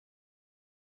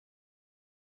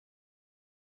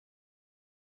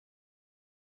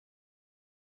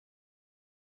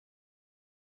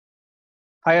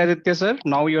Hi, Aditya, sir.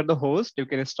 Now you're the host. You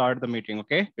can start the meeting,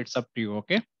 okay? It's up to you,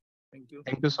 okay? Thank you.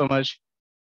 Thank you so much.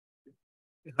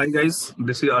 Hi, guys.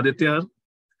 This is Aditya.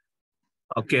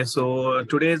 Okay, so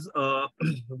today's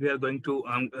we are going to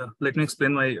let me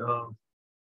explain my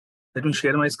let me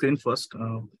share my screen first.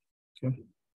 Okay.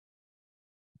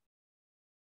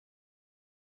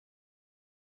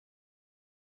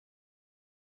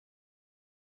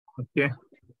 Okay.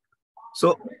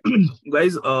 So,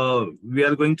 guys, we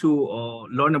are going to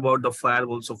learn about the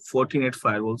firewalls of Fortinet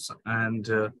firewalls,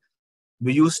 and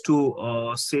we used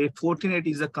to say Fortinet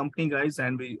is a company, guys,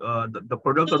 and we the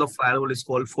product of the firewall is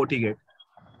called FortiGate.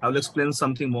 I will explain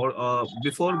something more.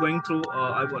 Before going through,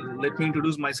 let me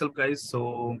introduce myself, guys.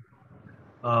 So,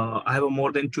 I have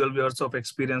more than 12 years of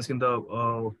experience in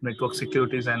the network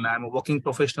securities, and I'm a working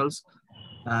professionals.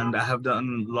 And I have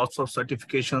done lots of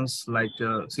certifications like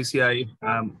CCIE.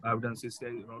 I've done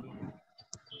CCIE routing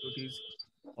securities.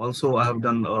 Also, I have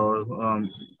done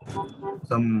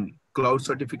some cloud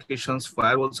certifications,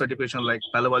 firewall certification like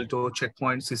Palo Alto,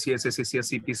 Checkpoint, CCSA,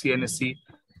 CCSE, CCNSC.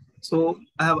 So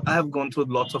I have gone through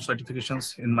lots of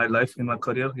certifications in my life, in my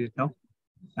career right now,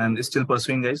 and still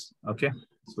pursuing, guys. Okay,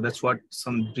 so that's what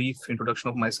some brief introduction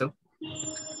of myself.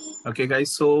 Okay,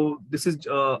 guys. So this is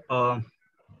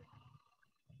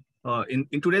in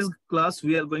today's class,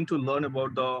 we are going to learn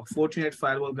about the Fortinet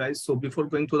Firewall, guys. So before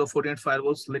going to the Fortinet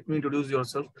Firewalls, let me introduce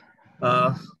yourself.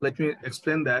 Let me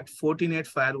explain that Fortinet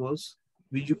Firewalls,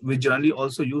 we generally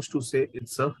also used to say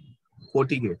it's a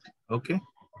FortiGate, okay?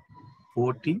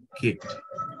 FortiGate.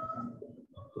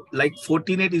 Like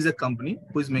Fortinet is a company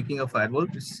who is making a firewall.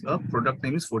 This product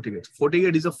name is FortiGate.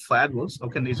 FortiGate is a firewall,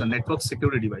 okay? It's a network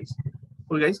security device.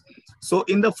 Okay, guys. So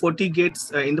in the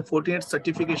Fortinet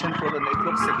certification for the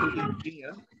network security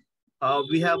engineer,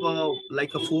 we have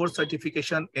like a 4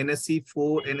 certification: NSE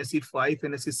 4, NSE 5,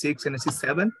 NSE 6, NSE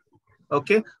 7.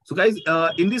 Okay, so guys,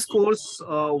 in this course,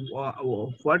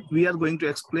 what we are going to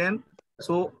explain.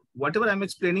 So whatever I'm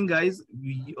explaining, guys,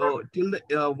 till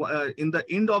the in the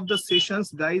end of the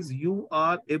sessions, guys, you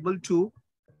are able to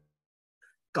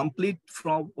complete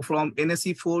from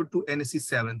NSE 4 to NSE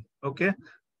 7. Okay.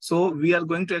 So we are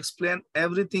going to explain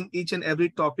everything, each and every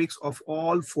topics of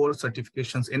all 4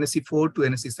 certifications, NSE 4 to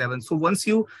NSE 7. So once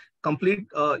you complete,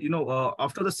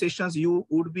 after the sessions, you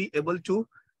would be able to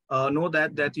know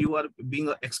that you are being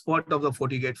an expert of the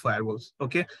FortiGate firewalls.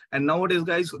 Okay. And nowadays,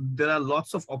 guys, there are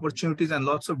lots of opportunities and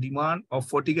lots of demand of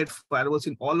FortiGate firewalls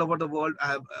in all over the world.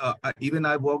 I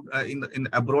have worked in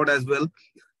abroad as well,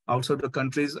 outside the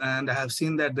countries, and I have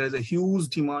seen that there's a huge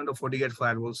demand of FortiGate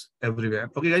firewalls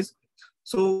everywhere. Okay, guys.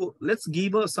 So let's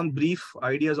give some brief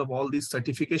ideas of all these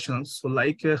certifications. So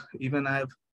like even I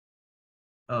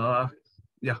have,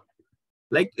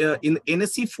 in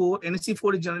NSE 4, NSE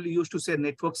 4 is generally used to say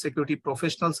network security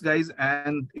professionals, guys.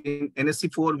 And in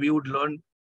NSE 4, we would learn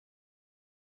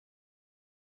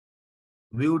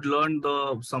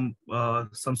some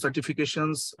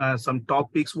certifications, some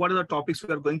topics. What are the topics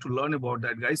we are going to learn about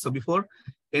that, guys? So before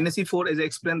NSE 4, as I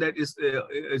explained, that is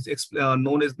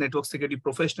known as network security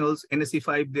professionals. NSE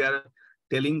 5, they are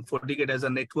telling FortiGate as a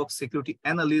network security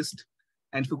analyst.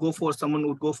 And if you go for, someone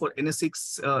would go for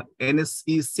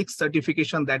NSE 6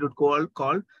 certification, that would call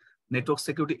network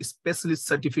security specialist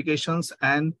certifications.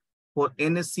 And for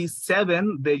NSE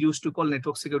 7, they used to call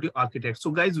network security architect.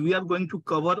 So guys, we are going to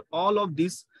cover all of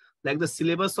this, like the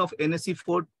syllabus of NSE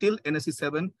 4 till NSE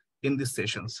 7 in these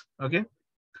sessions. Okay.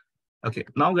 Okay.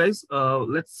 Now, guys,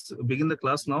 let's begin the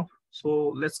class now. So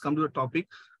let's come to the topic.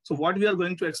 So what we are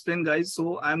going to explain, guys.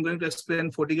 So I'm going to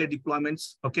explain FortiGate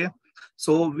deployments. Okay.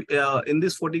 So in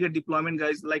this FortiGate deployment,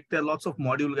 guys, like there are lots of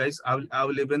module, guys. I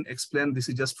will even explain. This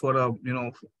is just for a,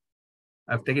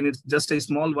 I've taken it just a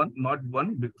small one, not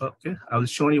one. Okay, I will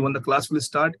show you when the class will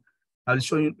start. I will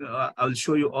show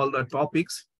you all the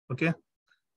topics. Okay,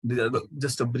 these are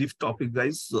just a brief topic,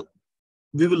 guys. So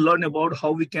we will learn about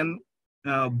how we can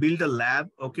build a lab.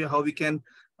 Okay, how we can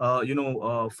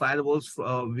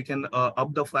firewalls. We can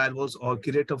up the firewalls or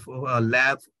create a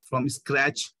lab from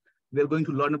scratch. We are going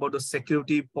to learn about the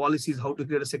security policies, how to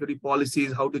create a security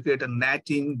policies, how to create a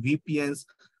netting, VPNs.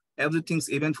 Everything's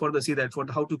even for the for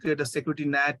how to create a security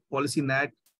NAT, policy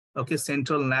NAT, okay,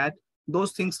 central NAT,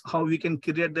 those things, how we can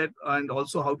create that, and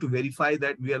also how to verify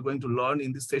that we are going to learn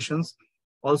in these sessions.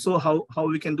 Also, how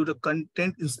we can do the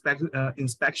content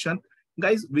inspection.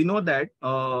 Guys, we know that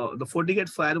the FortiGate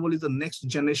firewall is the next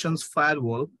generation's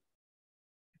firewall.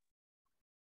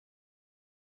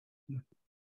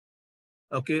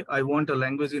 Okay, I want a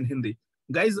language in Hindi.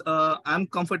 Guys, I'm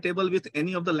comfortable with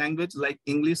any of the language like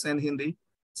English and Hindi.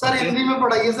 Sir Hindi में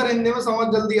पढ़ाइए sir, Hindi में समझ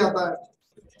जल्दी आता है.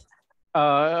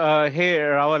 Hey,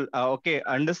 Rahul. Okay,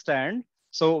 understand.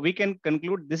 So we can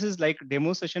conclude this is like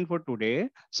demo session for today.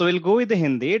 So we'll go with the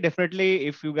Hindi. Definitely,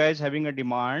 if you guys having a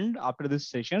demand after this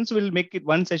session, so we'll make it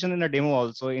one session in a demo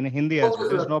also in Hindi as well.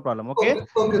 There's no problem. Okay.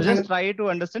 So just try to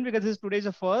understand because this today is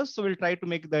the first. So we'll try to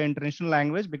make the international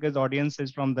language because the audience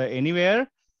is from the anywhere.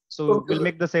 So we'll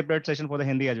make the separate session for the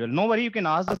Hindi as well. No worry, you can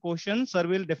ask the question. Sir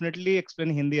will definitely explain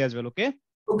Hindi as well. Okay.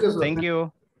 Okay, sir. Thank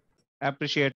you. I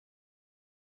appreciate.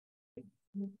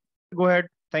 Go ahead.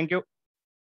 Thank you.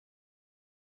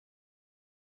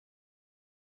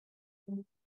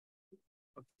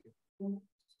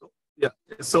 Yeah.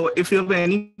 So if you have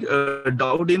any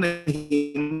doubt in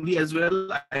Hindi as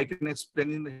well, I can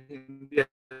explain in Hindi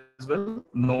as well.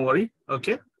 No worry.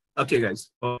 Okay. Okay,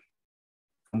 guys.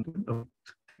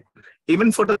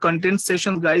 Even for the content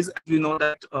session, guys, we know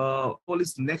that all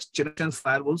is next generation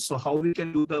firewall. So how we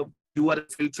can do the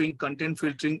URL filtering, content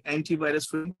filtering, antivirus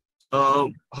filtering, how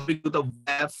we do the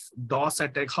WAF, DOS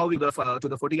attack, how we do to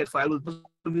the FortiGate Firewall.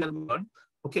 We have learned.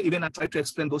 Okay, even I try to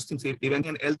explain those things, even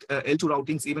in L2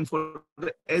 routings, even for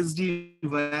the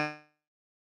SDWAN.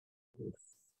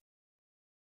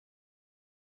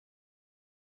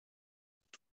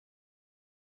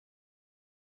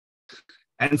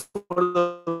 And for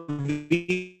the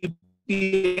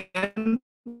VPN,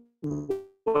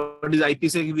 what is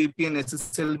IPsec VPN,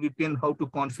 SSL VPN, how to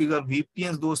configure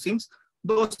VPNs,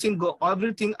 those things go,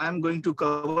 everything I'm going to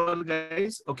cover,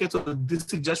 guys. Okay, so this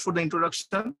is just for the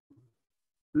introduction.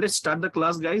 Let's start the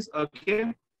class, guys. Okay.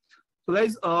 So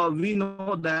guys, we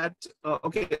know that,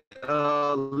 okay,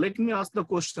 let me ask the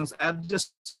questions. I've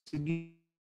just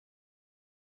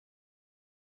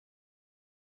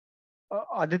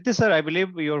Aditya sir, I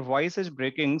believe your voice is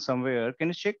breaking somewhere. Can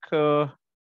you check? I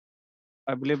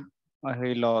believe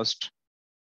he lost.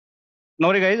 No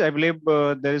worry, guys. I believe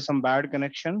there is some bad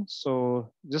connection.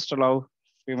 So just allow a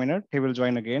few minutes. He will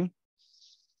join again.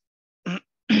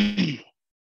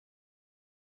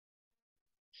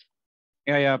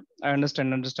 Yeah, I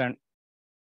understand.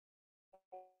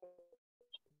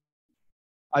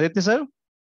 Aditya sir?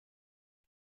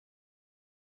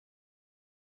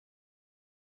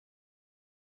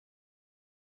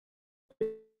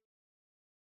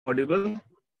 Audible?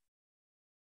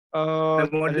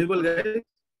 I'm audible, guys?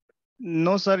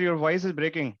 No, sir. Your voice is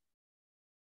breaking.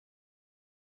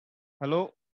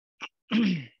 Hello?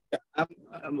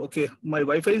 Okay. My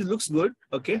Wi-Fi looks good.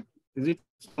 Okay. Is it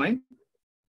fine?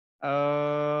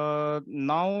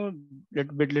 Now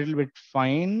little bit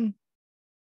fine.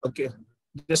 Okay.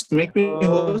 Just make me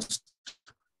host.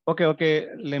 Okay.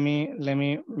 Let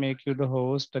me make you the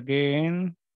host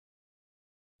again.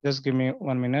 Just give me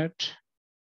 1 minute.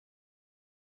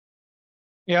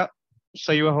 Yeah.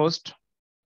 So you are host.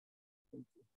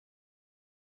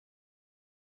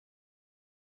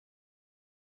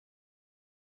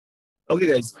 Okay,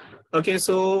 guys. Okay,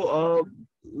 so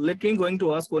let me going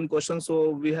to ask one question. So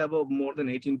we have more than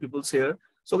 18 people here.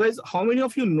 So guys, how many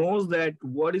of you knows that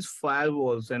what is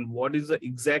firewalls and what is the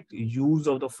exact use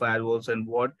of the firewalls and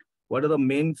what are the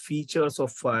main features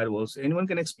of firewalls? Anyone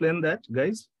can explain that,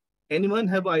 guys? Anyone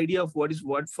have idea of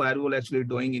what firewall actually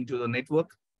doing into the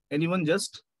network? Anyone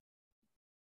just?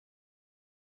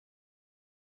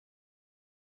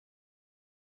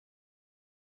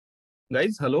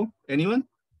 Guys, hello? Anyone?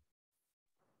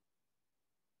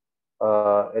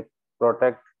 It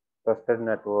protects trusted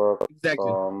network exactly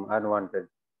from unwanted.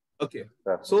 Okay,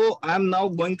 so I'm now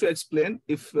going to explain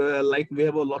if like we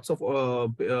have lots of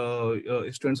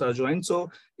students are joined. So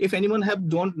if anyone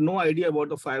don't no idea about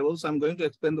the firewalls, I'm going to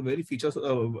explain the very features,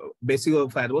 basic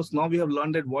of firewalls. Now we have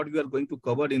learned that what we are going to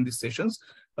cover in these sessions.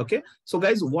 Okay, so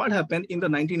guys, what happened in the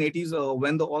 1980s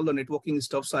when all the networking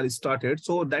stuffs are started?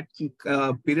 So that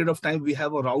period of time we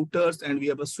have routers and we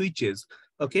have switches.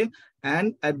 Okay,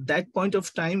 and at that point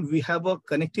of time we have a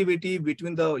connectivity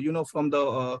between the from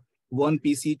the one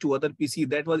PC to other PC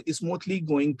that was smoothly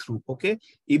going through. Okay,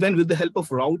 even with the help of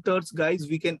routers, guys,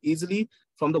 we can easily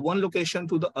from the one location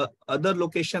to the other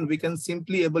location, we can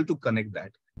simply able to connect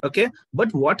that. Okay,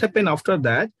 but what happened after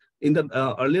that? In the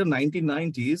earlier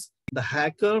 1990s, the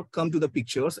hacker come to the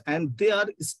pictures and they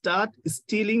start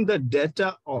stealing the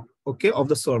data of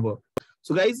the server.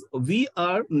 So guys, we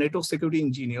are network security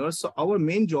engineers. So our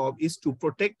main job is to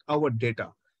protect our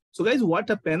data. So guys, what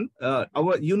happened?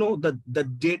 The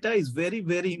data is very,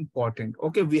 very important.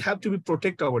 Okay, we have to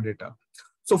protect our data.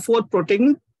 So for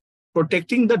protecting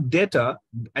the data,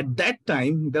 at that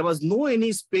time, there was no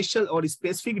any special or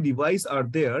specific device are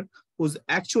there who's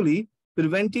actually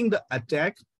preventing the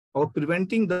attack or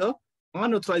preventing the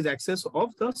unauthorized access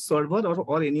of the server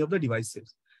or any of the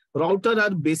devices. Router are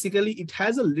basically, it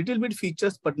has a little bit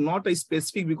features, but not a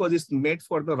specific because it's made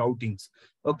for the routings.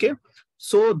 Okay.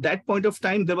 So that point of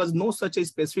time, there was no such a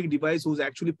specific device who's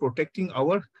actually protecting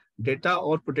our data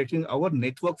or protecting our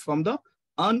network from the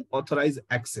unauthorized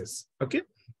access. Okay.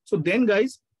 So then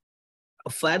guys, a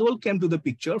firewall came to the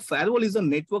picture. Firewall is a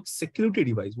network security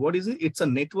device. What is it? It's a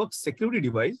network security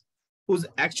device who's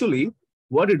actually,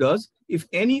 what it does, if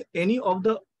any of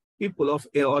the people of,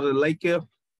 or like, if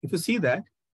you see that,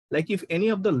 like if any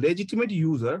of the legitimate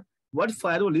user, what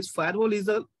firewall is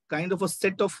a kind of a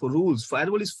set of rules.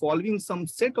 Firewall is following some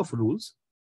set of rules.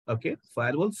 Okay.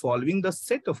 Firewall following the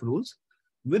set of rules.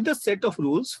 With the set of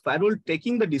rules, firewall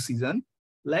taking the decision,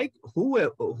 like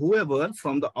whoever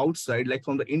from the outside, like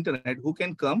from the internet, who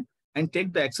can come and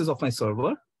take the access of my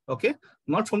server. Okay.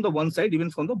 Not from the one side,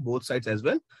 even from the both sides as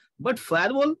well. But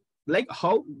firewall, like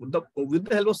how with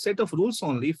the help of set of rules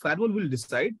only, firewall will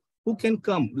decide who can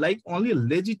come, like only a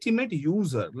legitimate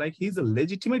user, like he's a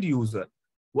legitimate user.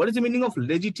 What is the meaning of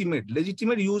legitimate?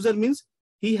 Legitimate user means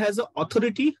he has an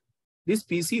authority. This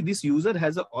PC, this user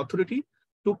has an authority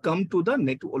to come to the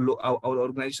network, our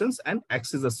organizations, and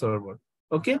access the server.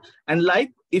 Okay. And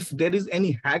like if there is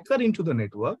any hacker into the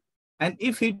network, and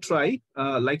if he try,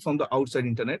 like from the outside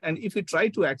internet, and if he try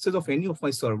to access of any of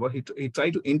my server, he try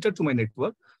to enter to my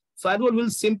network, firewall will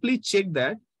simply check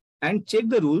that and check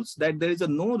the rules that there is a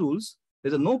no rules,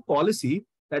 there's a no policy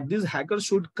that this hacker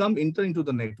should come enter into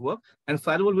the network, and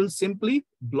firewall will simply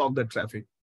block the traffic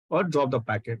or drop the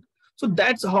packet. So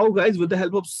that's how, guys, with the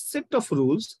help of set of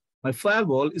rules, my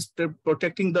firewall is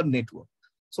protecting the network.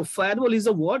 So firewall is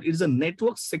a what? It is a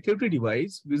network security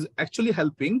device which is actually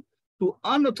helping to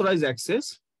unauthorized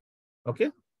access. Okay,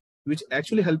 which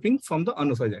actually helping from the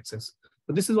unauthorized access.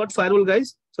 So this is what firewall,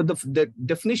 guys. So the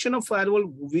definition of firewall,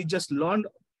 we just learned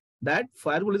that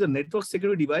firewall is a network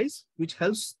security device which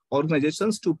helps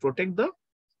organizations to protect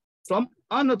from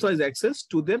unauthorized access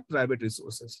to their private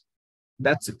resources.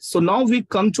 That's it. So now we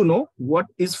come to know what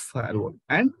is firewall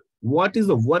and what is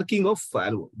the working of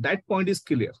firewall. That point is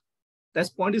clear. That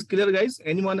point is clear, guys.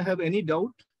 Anyone have any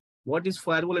doubt? What is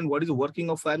firewall and what is the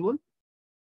working of firewall?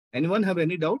 Anyone have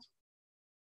any doubt?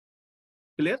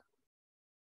 Clear?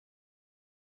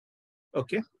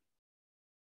 Okay.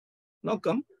 Now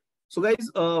come. So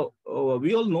guys,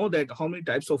 we all know that how many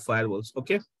types of firewalls.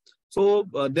 Okay. So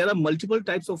there are multiple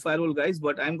types of firewall, guys,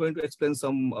 but I'm going to explain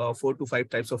some 4 to 5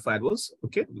 types of firewalls.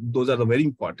 Okay. Those are very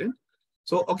important.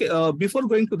 So, okay. Before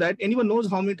going to that, anyone knows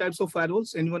how many types of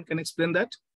firewalls? Anyone can explain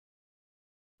that?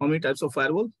 How many types of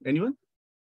firewall? Anyone?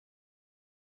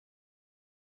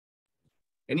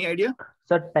 Any idea?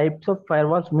 Sir, types of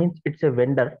firewalls means it's a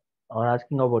vendor or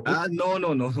asking about it?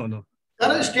 No.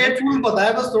 Sir state rule पता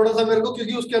है बस थोड़ा सा मेरे को,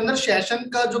 क्योंकि उसके अंदर सेशन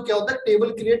का जो क्या होता है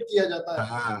टेबल क्रिएट किया जाता है.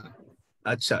 हाँ,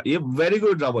 अच्छा, ये very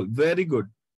good Rawal, very good.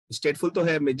 स्टेटफुल तो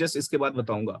है, मैं जस्ट इसके बाद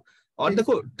बताऊंगा. और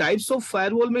देखो टाइप्स ऑफ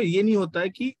फायरवॉल में ये नहीं होता है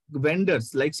कि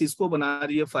वेंडर्स लाइक सिस्को बना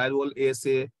रही है फायरवॉल,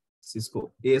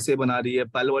 सिस्को ASA बना रही है,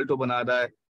 पालो अल्टो बना रहा है,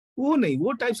 वो नहीं,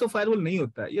 वो टाइप्स ऑफ फायरवॉल नहीं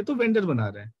होता है. ये तो वेंडर बना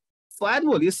रहे हैं.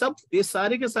 फायरवॉल ये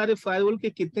सारे के सारे फायरवॉल के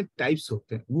कितने टाइप्स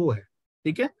होते हैं वो है.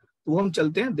 ठीक है, तो हम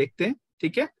चलते हैं, देखते हैं.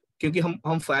 ठीक है, क्योंकि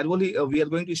हम firewall, we are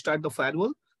going to start the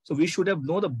firewall, so we should have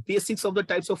know the basics of the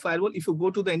types of firewall. If you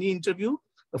go to any interview,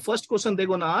 the first question they're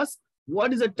going to ask,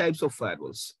 what is the types of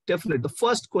firewalls? Definitely the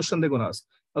first question they're going to ask.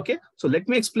 Okay, so let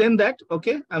me explain that.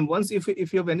 Okay, and once if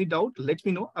you have any doubt, let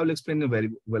me know. I will explain in a very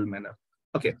well manner.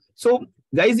 Okay, so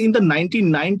guys, in the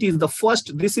 1990s, the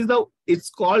first, it's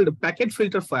called packet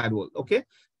filter firewall. Okay,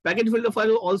 packet filter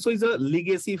firewall also is a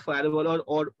legacy firewall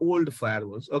or old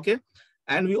firewalls. Okay,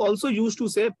 and we also used to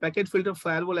say packet filter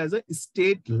firewall as a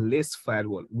stateless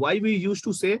firewall. Why we used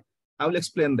to say, I will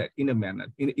explain that in a manner,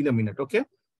 in a minute. Okay,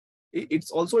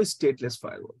 it's also a stateless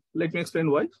firewall. Let me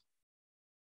explain why.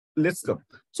 Let's go.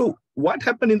 So what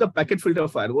happened in the packet filter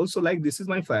firewall? So like this is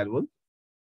my firewall.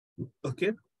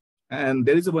 Okay, and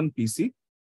there is a one PC,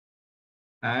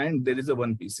 and there is a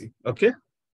one PC. Okay,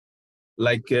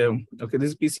 like okay,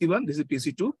 this is PC1, this is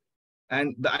PC2.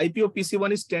 And the IP of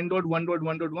PC1 is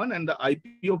 10.1.1.1 and the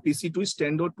IP of PC2 is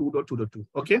 10.2.2.2.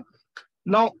 Okay.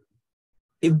 Now,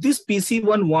 if this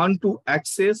PC1 want to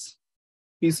access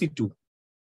PC2,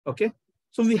 okay,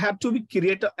 so we have to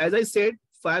create, as I said,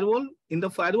 firewall. In the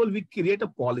firewall, we create a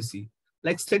policy,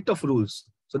 like set of rules.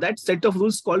 So that set of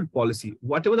rules called policy.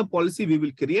 Whatever the policy we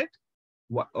will create,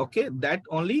 okay, that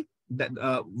only,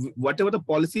 whatever the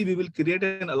policy we will create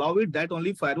and allow it, that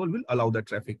only firewall will allow the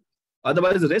traffic.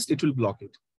 Otherwise, the rest, it will block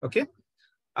it. Okay,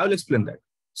 I will explain that.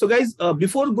 So guys,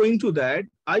 before going to that,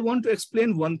 I want to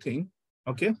explain one thing.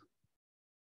 Okay,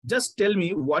 just tell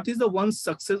me what is the one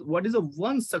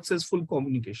successful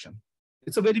communication?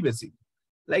 It's a very basic.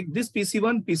 Like this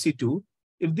PC1, PC2,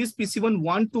 if this PC1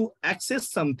 want to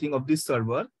access something of this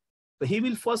server, so he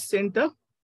will first send a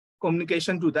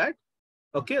communication to that.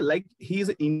 Okay, like he is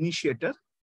an initiator.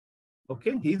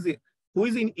 Okay, who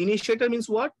is in initiator means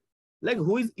what? Like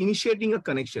who is initiating a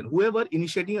connection. Whoever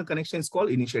initiating a connection is called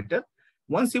initiator.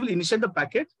 Once he will initiate the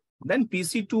packet, then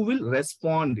PC2 will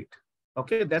respond it.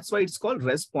 Okay, that's why it's called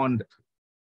responder.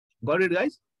 Got it,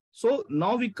 guys? So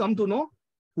now we come to know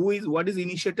what is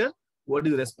initiator, what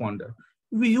is responder.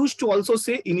 We used to also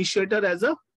say initiator as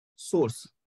a source.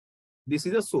 This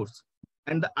is a source.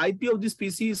 And the IP of this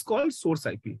PC is called source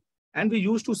IP. And we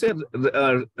used to say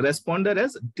responder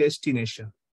as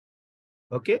destination.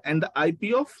 Okay, and the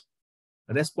IP of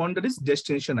responder is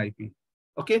destination IP.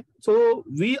 Okay, so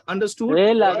we understood.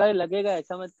 लगेगा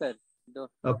ऐसा मत कर दो.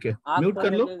 Okay, mute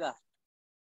कर लो.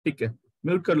 ठीक है,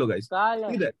 mute कर लो, guys.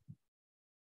 See that,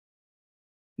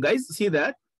 guys. See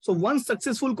that. So one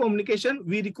successful communication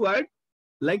we required,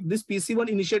 like this PC1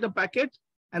 initiate a packet,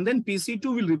 and then PC2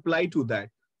 will reply to that.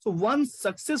 So one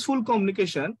successful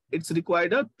communication, it's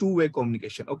required a two-way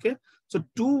communication. Okay, so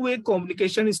two-way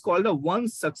communication is called a one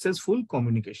successful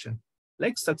communication,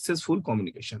 like successful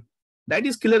communication. That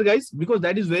is clear, guys, because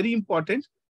that is very important.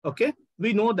 Okay,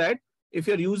 we know that if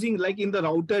you're using like in the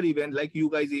router event, like you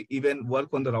guys even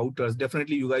work on the routers,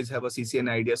 definitely you guys have a CCNA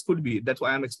ideas, could be. That's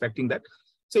why I'm expecting that.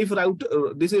 So if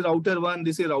router, this is router 1,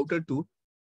 this is router 2.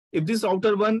 If this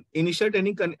router 1 initiate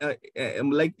any,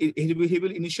 like he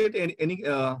will initiate any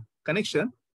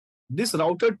connection, this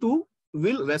router 2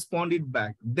 will respond it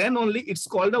back. Then only it's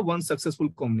called a one successful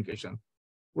communication,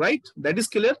 right? That is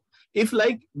clear. If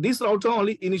like this router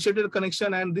only initiated a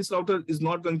connection and this router is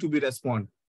not going to be respond,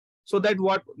 so that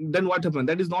then what happened?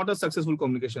 That is not a successful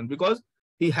communication because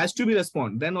he has to be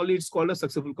respond. Then only it's called a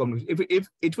successful communication. If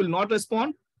it will not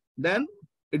respond, then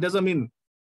it doesn't mean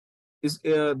it's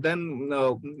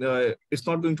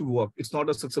not going to work. It's not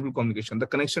a successful communication. The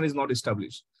connection is not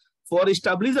established. For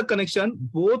establish a connection,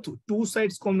 both two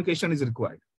sides communication is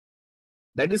required.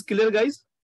 That is clear, guys?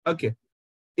 Okay.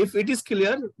 If it is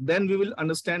clear, then we will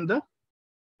understand the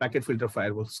packet filter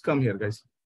firewalls. Come here, guys.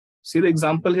 See the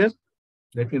example here.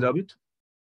 Let me rub it.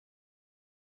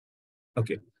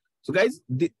 Okay. So, guys,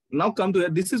 now come to here.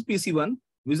 This is PC1,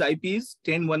 whose IP is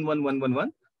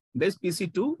 10.1.1.1.1. There's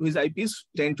PC2, whose IP is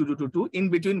 10.2.2.2. In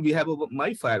between, we have my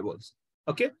firewalls.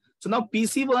 Okay. So now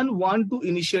PC1 want to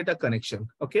initiate a connection.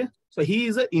 Okay. So he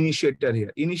is an initiator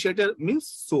here. Initiator means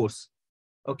source.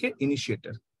 Okay.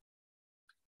 Initiator.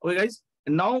 Okay, guys.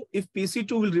 And now if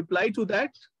PC2 will reply to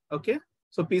that, okay.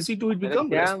 So PC2 will become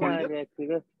responder.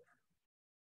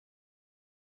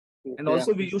 And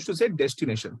also we used to say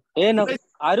destination. Hey, no,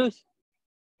 Arush.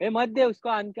 Hey, मत दे उसको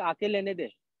आके लेने दे.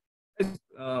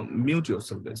 Mute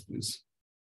yourself, guys, please.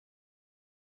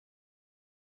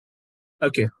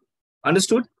 Okay.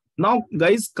 Understood? Now,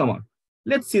 guys, come on.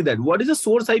 Let's see that. What is the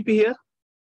source IP here?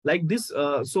 Like this.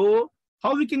 So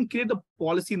how we can create the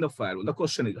policy in the firewall? The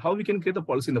question is how we can create the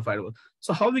policy in the firewall.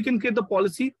 So how we can create the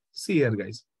policy? See here,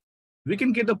 guys. We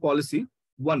can create the policy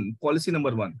policy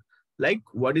number 1. Like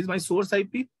what is my source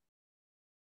IP?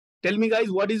 Tell me, guys,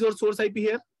 what is your source IP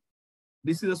here?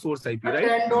 This is a source IP,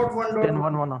 right?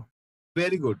 10.1.1.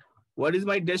 Very good. What is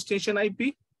my destination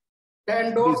IP?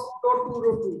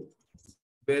 10.2.2.2.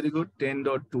 Very good.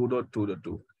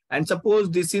 10.2.2.2. And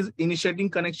suppose this is initiating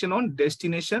connection on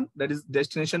destination, that is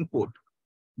destination port.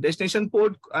 Destination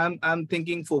port, I'm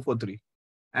thinking 443.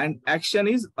 And action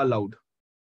is allowed.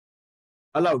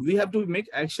 Allowed. We have to make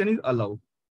action is allowed.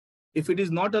 If it is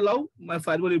not allowed, my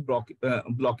firewall will block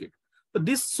it. So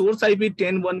this source IP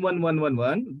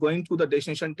 10.1.1.1.1 going to the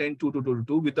destination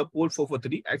 10.2.2.2 with the port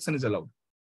 443, action is allowed.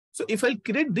 So if I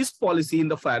create this policy in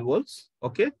the firewalls,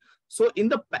 okay. So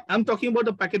I'm talking about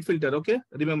the packet filter, okay.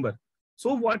 Remember.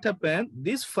 So what happened?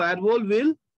 This firewall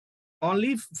will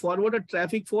only forward a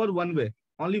traffic for one way,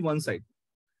 only one side.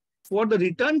 For the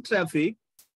return traffic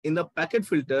in the packet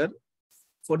filter,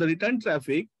 for the return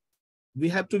traffic, we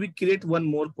have to create one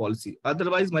more policy.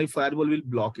 Otherwise, my firewall will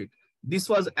block it. This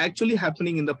was actually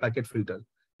happening in the packet filter.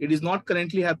 It is not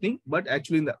currently happening, but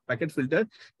actually in the packet filter,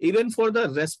 even for the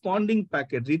responding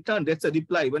packet return, that's a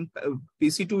reply. When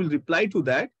PC2 will reply to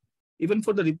that, even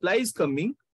for the reply is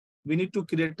coming, we need to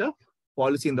create a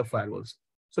policy in the firewalls.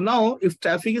 So now if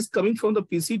traffic is coming from the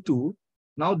PC2,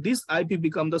 now this IP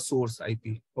become the source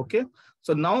IP. Okay.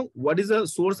 So now what is the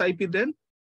source IP then?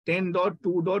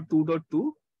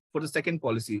 10.2.2.2 for the second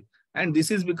policy. And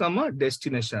this is become a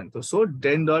destination. So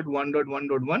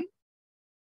 10.1.1.1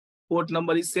 port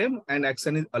number is same and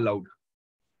action is allowed.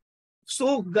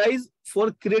 So guys,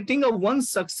 for creating a one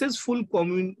successful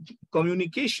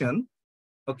communication,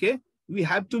 okay, we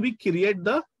have to be create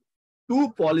the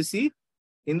two policy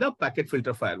in the packet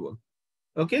filter firewall.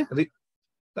 Okay,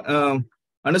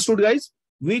 understood, guys?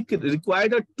 We require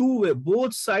a two-way,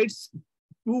 both sides,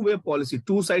 two-way policy,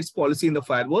 two sides policy in the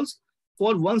firewalls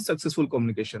for one successful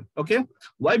communication. Okay,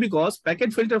 why? Because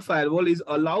packet filter firewall is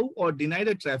allow or deny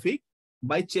the traffic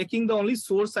by checking the only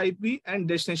source IP and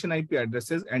destination IP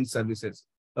addresses and services.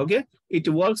 Okay, it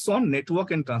works on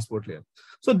network and transport layer.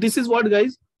 So this is what,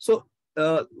 guys. So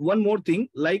one more thing,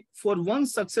 like for one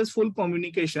successful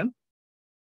communication,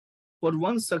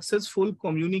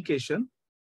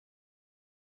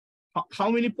 how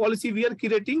many policy we are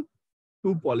creating?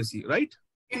 Two policy, right?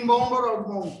 Inbound or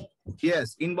outbound?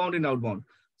 Yes, inbound and outbound.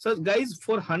 So guys,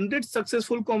 for 100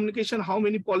 successful communication, how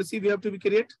many policy we have to be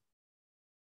create?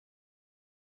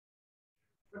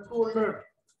 200.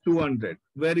 200.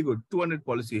 Very good. 200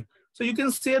 policy. So you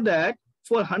can say that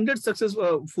for 100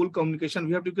 successful full communication,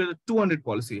 we have to create 200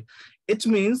 policy. It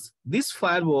means this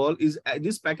firewall is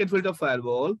this packet filter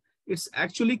firewall. It's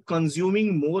actually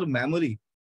consuming more memory,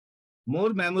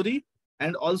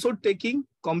 and also taking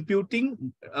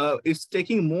computing. It's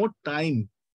taking more time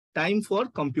for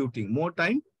computing, more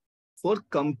time for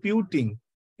computing.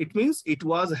 It means it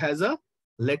has a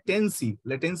latency.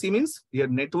 Latency means your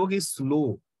network is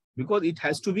slow because it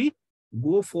has to be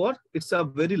it's a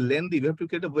very lengthy, we have to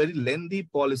create a very lengthy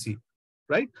policy,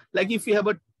 right? Like if you have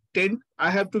I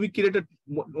have to be created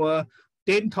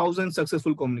 10,000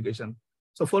 successful communication.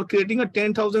 So for creating a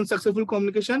 10,000 successful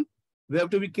communication, we have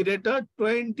to be create a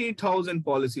 20,000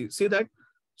 policy. See that?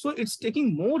 So it's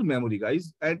taking more memory,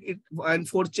 guys, and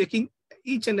for checking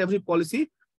each and every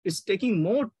policy, it's taking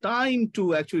more time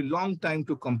to long time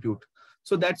to compute.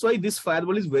 So that's why this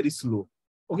firewall is very slow.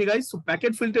 Okay, guys. So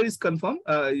packet filter is confirmed.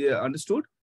 Yeah, understood.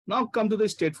 Now come to the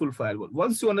stateful firewall.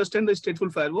 Once you understand the stateful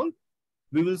firewall,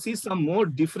 we will see some more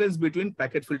difference between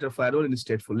packet filter firewall and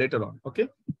stateful later on. Okay,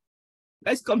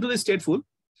 guys, come to the stateful.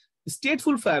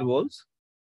 Stateful firewalls.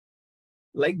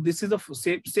 Like this is the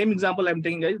same example I'm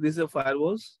taking, guys. This is a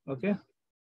firewalls. Okay.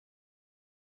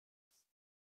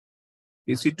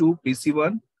 PC2,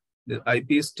 PC1. The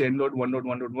IP is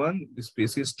 10.1.1.1. This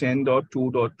PC is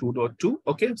 10.2.2.2.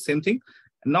 Okay, same thing.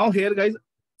 Now here, guys,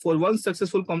 for one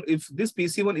successful, if this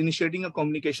PC1 initiating a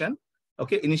communication,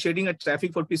 okay, initiating a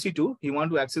traffic for PC2, he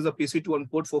want to access the PC2 on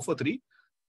port 443,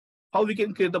 how we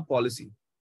can create the policy?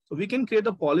 So we can create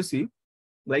a policy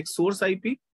like source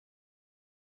IP.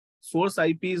 Source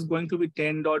IP is going to be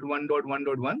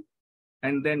 10.1.1.1,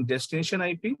 and then destination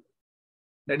IP,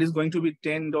 that is going to be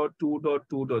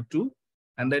 10.2.2.2,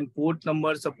 and then port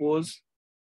number, suppose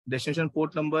destination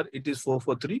port number, it is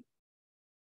 443.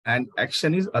 And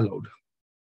action is allowed.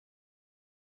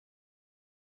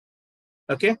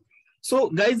 Okay. So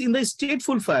guys, in the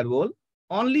stateful firewall,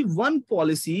 only one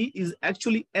policy is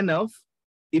actually enough.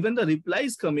 Even the reply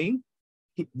is coming,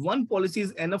 one policy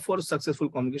is enough for successful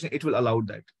communication. It will allow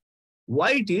that.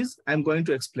 Why it is, I'm going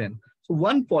to explain. So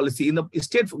one policy in the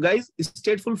stateful, guys,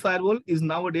 stateful firewall is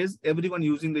nowadays everyone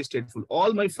using the stateful.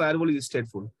 All my firewall is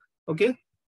stateful. Okay.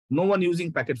 No one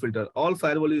using packet filter. All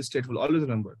firewall is stateful. Always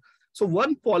remember. So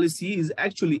one policy is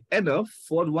actually enough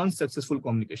for one successful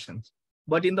communication.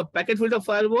 But in the packet filter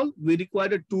firewall, we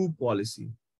require a two policy.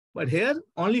 But here,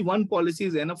 only one policy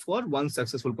is enough for one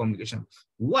successful communication.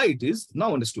 Why it is?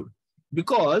 Now understood.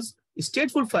 Because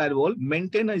stateful firewall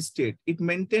maintain a state. It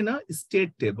maintain a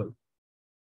state table.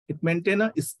 It maintain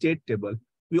a state table.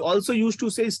 We also used to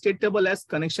say state table as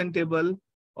connection table,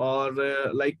 or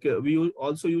we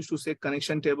also used to say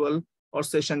connection table or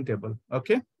session table.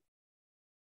 Okay.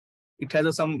 It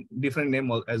has some different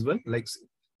name as well. Like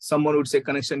someone would say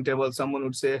connection table, someone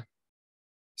would say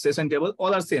session table,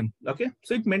 all are same. Okay.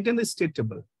 So it maintains the state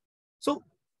table. So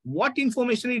what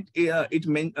information it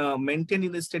maintain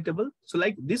in the state table? So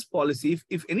like this policy,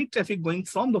 if any traffic going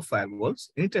from the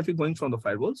firewalls,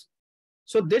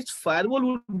 so that firewall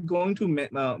would going to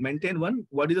maintain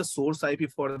what is the source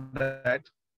IP for that.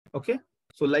 Okay.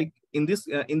 So like in this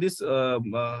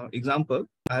example,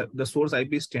 the source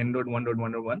IP is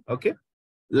 10.1.1.1. Okay.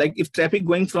 Like if traffic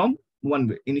going from one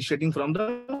way, initiating from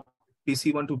the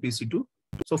PC1 to PC2.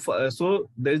 So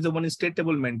there is the one state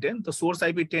table maintained. The source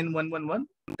IP 10.1.1.1.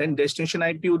 Then destination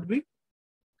IP would be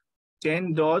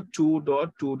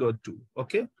 10.2.2.2.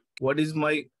 Okay. What is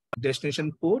my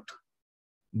destination port?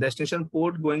 Destination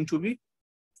port going to be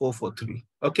 443.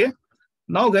 Okay.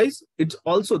 Now, guys, it's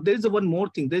also, there is one more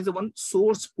thing. There is one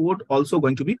source port also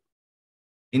going to be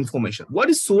information. What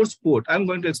is source port? I'm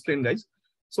going to explain, guys.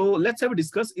 So let's have a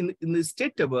discuss. In the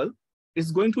state table,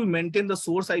 it's going to maintain the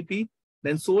source IP,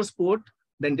 then source port,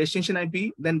 then destination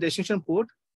IP, then destination port,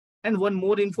 and one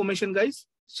more information, guys.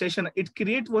 session, it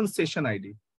creates one session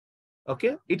ID.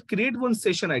 Okay, it creates one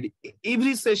session ID.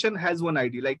 Every session has one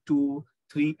ID, like 2,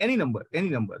 3, any number.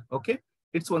 Okay,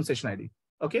 it's one session ID.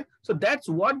 Okay, so that's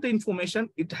what the information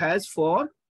it has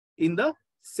for in the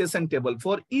session table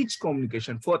for each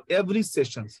communication for every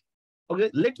sessions. Okay,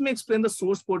 let me explain the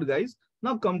source port, guys.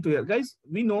 Now come to here, guys.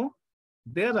 We know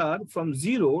there are from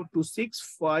 0 to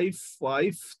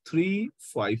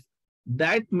 65535.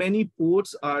 That many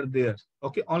ports are there.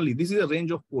 Okay, only this is a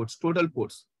range of ports, total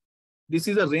ports. This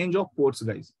is a range of ports,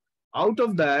 guys. Out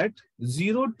of that,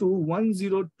 0 to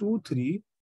 1023,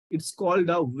 it's called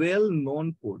a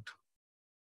well-known port.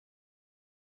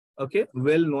 Okay,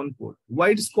 well-known port. Why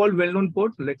it's called well-known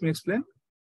port? Let me explain.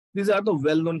 These are the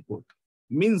well-known port.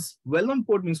 Means well-known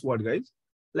port means what, guys?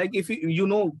 Like if you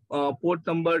know port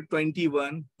number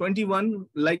 21,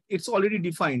 like it's already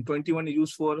defined. 21 is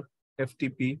used for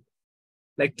FTP.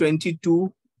 Like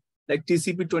 22, like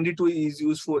TCP 22 is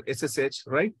used for SSH,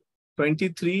 right?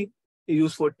 23 is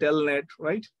used for Telnet,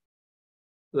 right?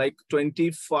 Like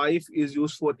 25 is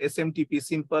used for SMTP,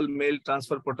 Simple Mail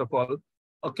Transfer Protocol.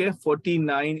 Okay,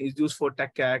 49 is used for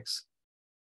TACAX.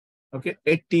 Okay,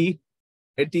 80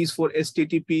 is for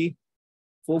STTP.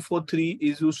 443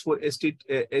 is used for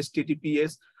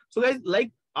HTTPS. So guys,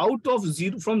 like out of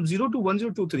from 0 to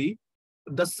 1023,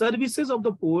 the services of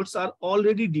the ports are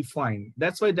already defined.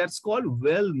 That's why that's called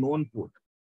well-known port.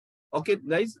 Okay,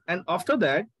 guys, and after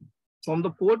that, from the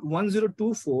port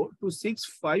 1024 to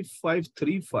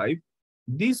 65535,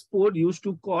 this port used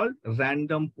to call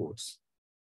random ports.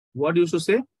 What used to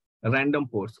say? Random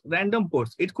ports. Random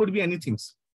ports. It could be anything.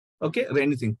 Okay,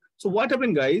 anything. So what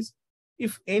happened, guys?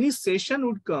 If any session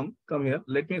would come here,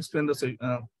 let me explain the session.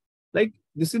 Like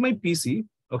this is my PC,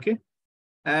 okay?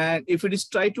 And if it is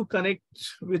try to connect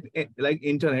with like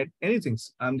internet, anything,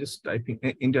 I'm just typing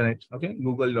internet, okay?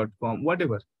 Google.com,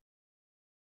 whatever.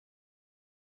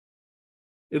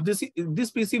 If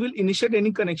this PC will initiate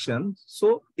any connection,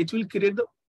 so it will create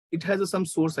it has some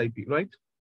source IP, right?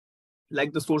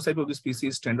 Like the source IP of this PC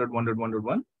is standard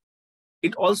 1.1.1.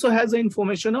 It also has the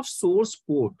information of source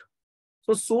port.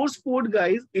 So source port,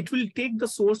 guys, it will take the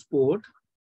source port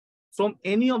from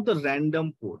any of the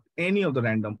random port,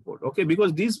 okay?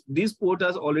 Because these port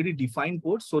has already defined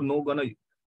port, so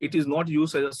it is not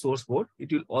used as a source port.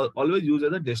 It will always use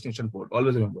as a destination port,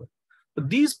 always remember. But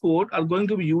these port are going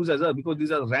to be used as because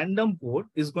these are random port,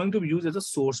 is going to be used as a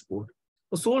source port.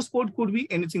 The source port could be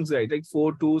anything, right? Like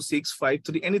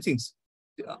 42653, anything.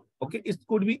 Okay, it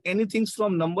could be anything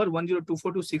from number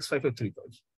 1024 to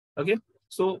 65535. Okay,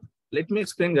 so let me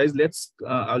explain, guys.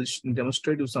 I'll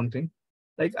demonstrate you something.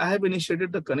 Like I have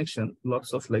initiated the connection,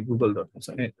 lots of like Google.com.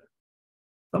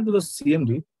 Come to the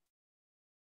CMD.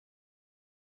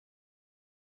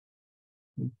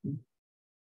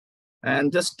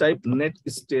 And just type net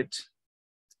state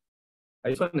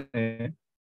 -a.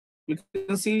 You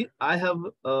can see I have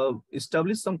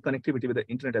established some connectivity with the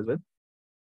internet as well.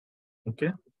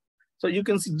 Okay. So you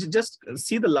can see, just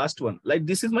see the last one. Like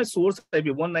this is my source IP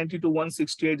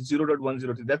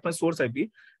 192.168.0.103. That's my source IP.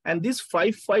 And this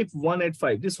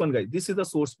 55185, this one, guys, this is the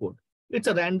source port. It's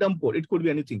a random port. It could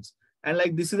be anything. And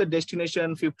like this is a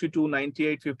destination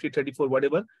 5298, 5034,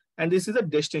 whatever. And this is a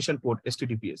destination port,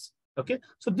 HTTPS. Okay.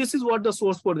 So this is what the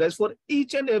source port, guys. For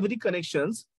each and every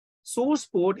connections, source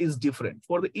port is different.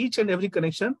 For each and every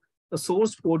connection, the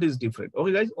source port is different.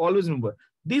 Okay, guys, always remember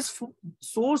this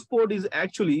source port is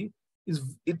actually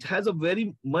it has a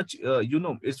very much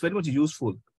it's very much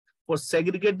useful for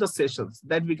segregate the sessions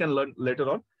that we can learn later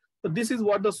on. So this is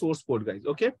what the source port, guys.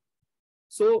 Okay,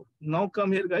 so now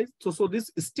come here, guys. So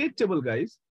this state table,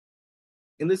 guys,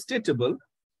 in the state table,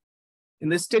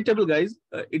 guys,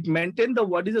 it maintains the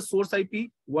what is the source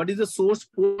IP, what is the source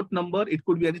port number. It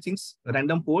could be anything,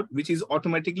 random port, which is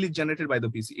automatically generated by the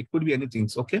PC. It could be anything.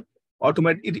 Okay,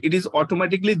 it is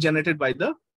automatically generated by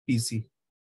the PC.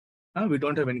 We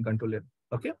don't have any control here.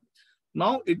 Okay.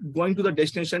 Now it going to the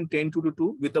destination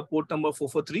 10.2.2 with the port number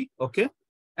 443. Okay.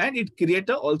 And it create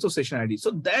also session ID.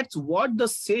 So that's what the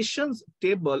sessions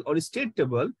table or state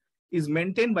table is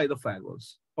maintained by the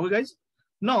firewalls. Okay, guys.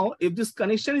 Now, if this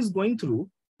connection is going through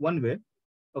one way,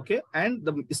 okay, and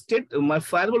the state, my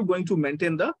firewall going to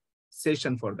maintain the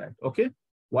session for that. Okay.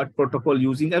 What protocol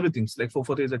using everything like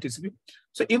 443 is a TCP.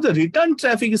 So if the return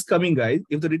traffic is coming, guys,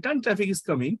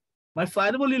 my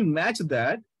firewall will match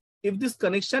that if this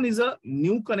connection is a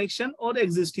new connection or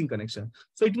existing connection.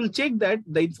 So it will check that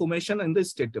the information in the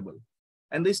state table.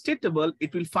 And the state table,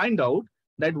 it will find out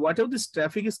that whatever this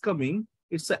traffic is coming,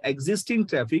 it's an existing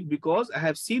traffic because I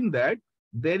have seen that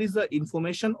there is the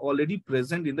information already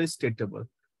present in the state table.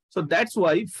 So that's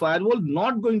why firewall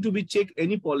not going to be check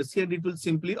any policy and it will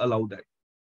simply allow that.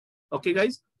 Okay,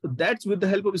 guys. So that's with the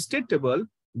help of state table.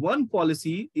 One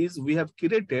policy is we have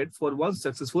created for one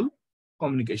successful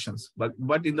communications.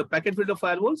 But in the packet filter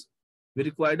firewalls, we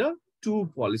required a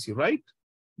 2 policy, right?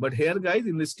 But here, guys,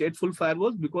 in the stateful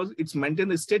firewalls, because it's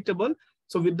maintained the state table,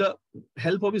 so with the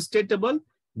help of a state table,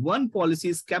 one policy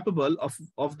is capable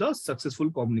of the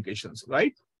successful communications,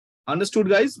 right? Understood,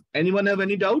 guys? Anyone have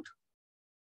any doubt?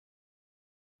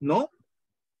 No?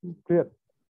 Clear.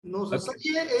 No sir sir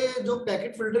ये जो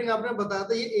packet filtering आपने बताया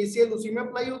था ये ACL उसी में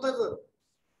apply होता है सर?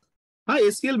 हाँ,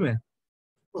 ACL में.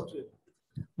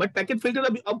 बट पैकेट फिल्टर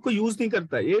अभी अब कोई यूज नहीं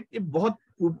करता है. ये बहुत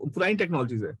पुरानी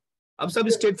टेक्नोलॉजीज है. अब सब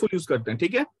स्टेटफुल यूज करते हैं.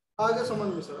 ठीक है, आगे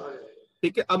समझ में सर.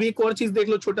 ठीक है, अब एक और चीज देख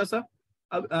लो छोटा सा.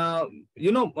 अब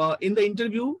you know in the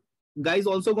interview guys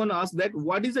also going to ask that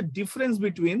what is the difference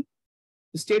between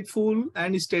stateful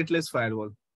and stateless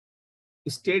firewall?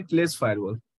 Stateless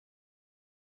firewall.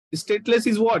 Stateless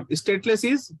is what? Stateless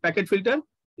is packet filter.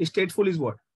 Stateful is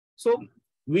what? So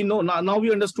we know now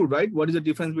we understood, right? What is the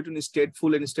difference between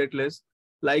stateful and stateless?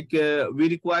 Like we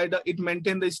require it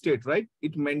maintain the state, right?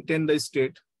 It maintain the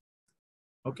state.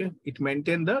 Okay, it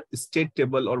maintain the state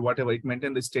table or whatever. It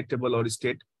maintain the state table or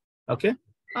state. Okay,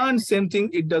 and same thing,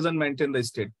 it doesn't maintain the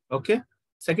state. Okay.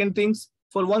 Second things,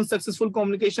 for one successful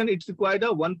communication, it required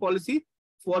a 1 policy.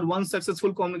 For one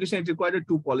successful communication, it required a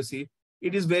 2 policy.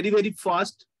 It is very, very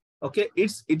fast. Okay,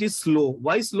 it is slow.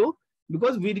 Why slow?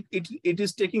 Because it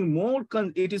is taking more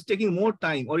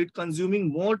time, or it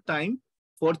consuming more time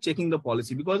for checking the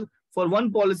policy. Because for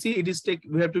one policy,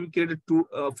 we have to be created 2.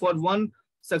 For one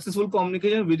successful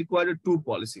communication, we require a 2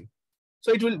 policy.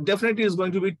 So it will definitely is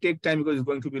going to be take time because it's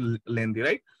going to be lengthy,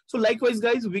 right? So likewise,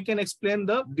 guys, we can explain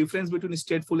the difference between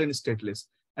stateful and stateless.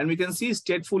 And we can see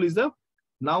stateful is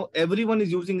now everyone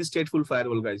is using stateful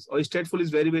firewall, guys. Or stateful is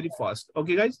very, very fast.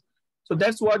 Okay, guys. So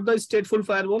that's what the stateful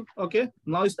firewall. Okay.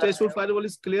 Now stateful firewall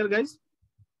is clear, guys.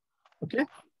 Okay.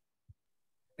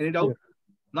 Any doubt?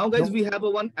 Now, guys, we have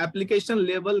one application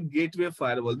level gateway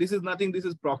firewall. This is nothing. This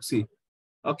is proxy.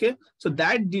 Okay, so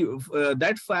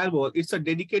that firewall, it's a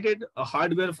dedicated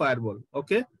hardware firewall.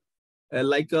 Okay,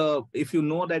 if you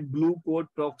know that Blue Code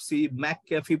proxy,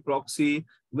 McAfee proxy,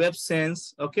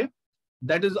 WebSense. Okay,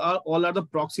 that is all are the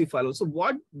proxy firewall. So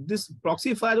what this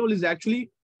proxy firewall is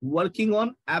actually working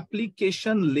on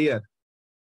application layer.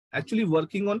 Actually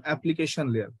working on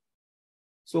application layer.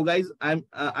 So guys,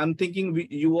 I'm thinking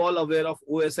you all aware of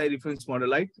OSI reference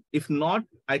model, right? If not,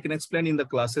 I can explain in the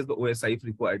classes the OSI if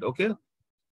required. Okay.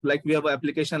 Like we have an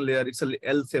application layer, it's a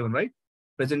L7, right?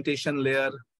 Presentation layer,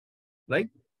 right?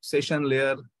 Session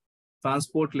layer,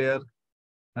 transport layer,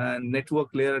 and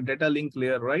network layer, data link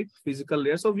layer, right? Physical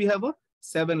layer. So we have a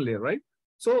 7 layer, right?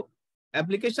 So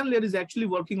application layer is actually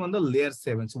working on the layer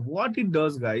 7. So what it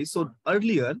does, guys, so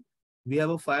earlier we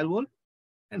have a firewall,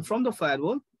 and from the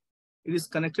firewall, it is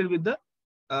connected with the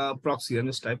proxy. I'm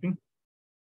just typing.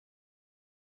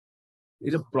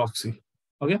 It's a proxy.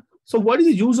 Okay. So what is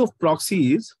the use of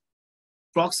proxy is?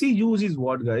 Proxy use is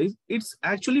what, guys? It's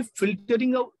actually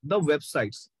filtering out the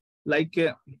websites. Like,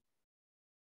 erase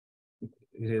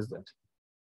that.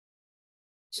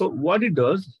 So what it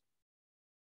does,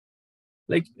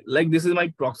 like this is my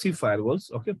proxy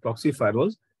firewalls, okay? Proxy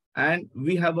firewalls. And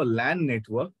we have a LAN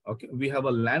network, okay? We have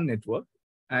a LAN network.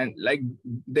 And like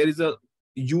there is a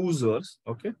users,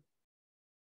 okay?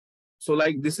 So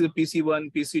like this is a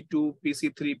PC1, PC2,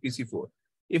 PC3, PC4.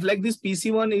 If like this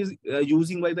PC1 is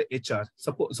using by the HR,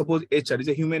 suppose HR is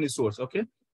a human resource, okay?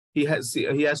 He has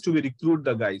to be recruit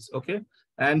the guys, okay?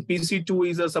 And PC2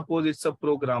 is suppose it's a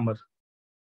programmer,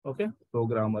 okay?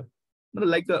 Programmer,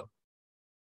 like a,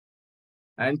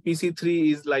 and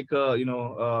PC3 is like a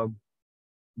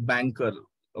banker,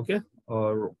 okay?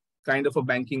 Or kind of a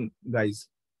banking guys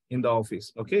in the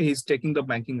office, okay? He's taking the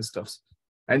banking stuffs.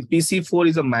 And PC4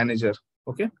 is a manager,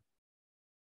 okay?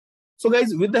 So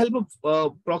guys, with the help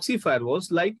of proxy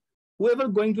firewalls, like whoever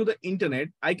going to the internet,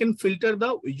 I can filter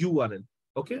the URL,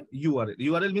 okay?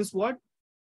 URL means what?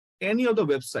 Any of the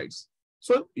websites.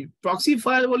 So proxy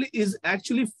firewall is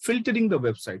actually filtering the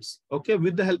websites, okay?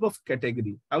 With the help of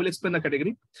category. I will explain the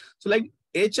category. So like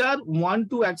HR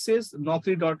want to access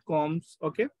Naukri.coms,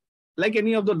 okay? Like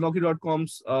any of the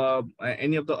Naukri.coms,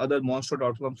 any of the other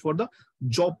monster.coms for the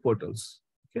job portals,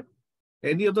 okay?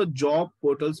 Any of the job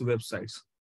portals websites.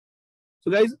 So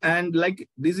guys, and like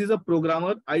this is a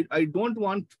programmer. I don't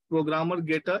want programmer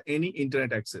get any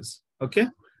internet access, okay?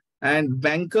 And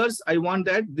bankers, I want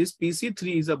that this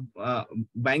PC3 is a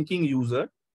banking user.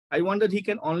 I want that he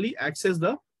can only access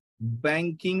the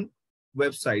banking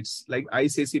websites like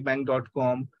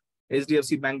icacbank.com,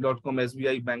 HDFCbank.com,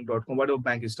 SBIbank.com, whatever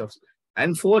bank stuff.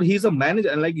 And for he's a manager,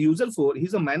 and like user 4,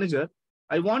 he's a manager.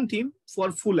 I want him for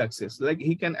full access. Like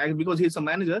he can act because he's a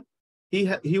manager,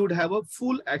 he would have a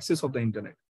full access of the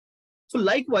internet. So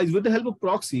likewise, with the help of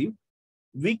proxy,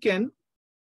 we can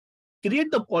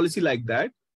create the policy like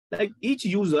that. Like each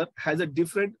user has a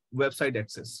different website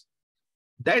access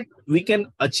that we can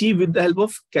achieve with the help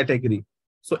of category.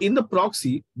 So in the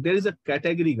proxy, there is a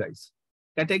category, guys,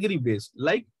 category based,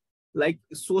 like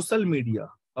social media.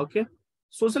 Okay.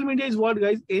 Social media is what,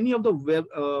 guys? Any of the web,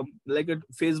 like at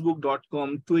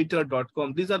facebook.com,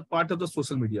 twitter.com, these are part of the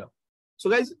social media. So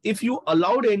guys, if you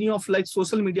allowed any of like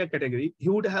social media category, he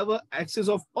would have a access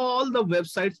of all the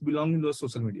websites belonging to the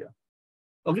social media.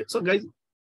 Okay. So guys,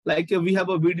 like we have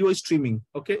a video streaming.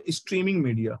 Okay. Streaming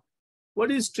media. What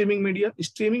is streaming media?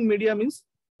 Streaming media means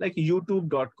like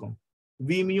youtube.com,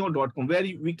 vimeo.com, where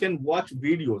we can watch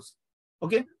videos.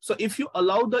 Okay. So if you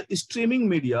allow the streaming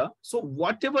media, so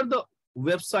whatever the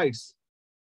websites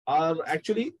are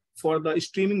actually for the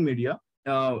streaming media,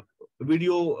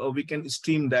 video, we can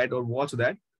stream that or watch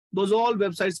that. Those are all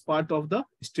websites part of the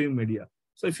streaming media.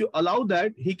 So if you allow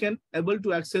that, he can able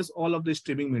to access all of the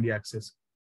streaming media access.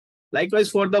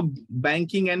 Likewise, for the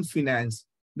banking and finance,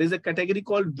 there's a category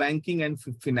called banking and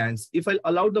finance. If I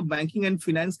allow the banking and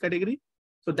finance category,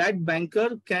 so that banker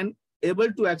can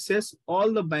able to access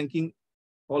all the banking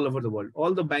all over the world,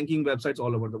 all the banking websites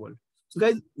all over the world. So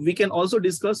guys, we can also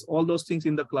discuss all those things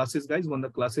in the classes, guys, when the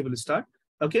classes will start.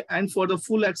 Okay. And for the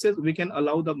full access, we can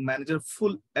allow the manager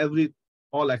full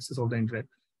all access of the internet.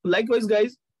 Likewise,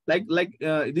 guys, like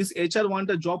this HR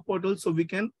want a job portal. So we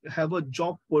can have a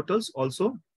job portals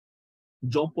also,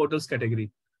 job portals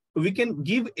category. We can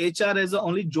give HR as a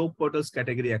only job portals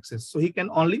category access. So he can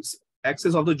only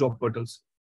access of the job portals.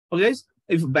 Okay, guys,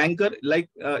 if banker,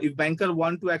 if banker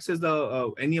want to access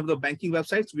the any of the banking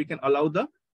websites, we can allow the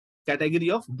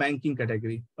category of banking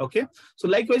category. Okay. So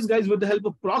likewise, guys, with the help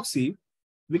of proxy,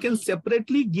 we can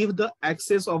separately give the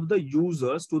access of the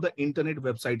users to the internet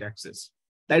website access.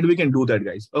 That we can do that,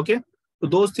 guys. Okay. So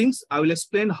those things I will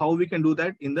explain how we can do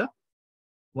that in the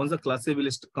once the classes will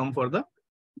come for the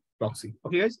proxy.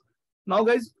 Okay, guys. Now,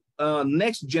 guys,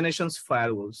 next generation's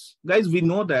firewalls. Guys, we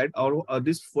know that our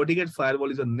this FortiGate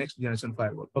firewall is a next generation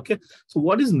firewall. Okay. So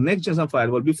what is next generation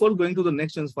firewall? Before going to the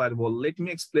next generation firewall, let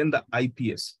me explain the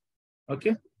IPS.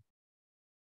 Okay.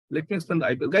 Let me explain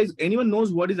the IPS. Guys, anyone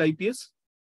knows what is IPS?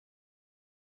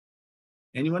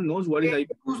 Anyone knows what is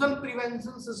IPS? Intrusion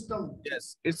prevention system.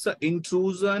 Yes, it's an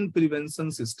intrusion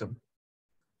prevention system.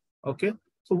 Okay.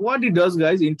 So what it does,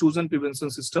 guys, intrusion prevention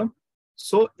system.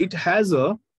 So it has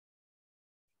a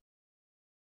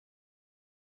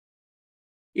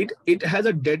it has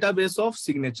a database of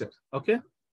signature. Okay.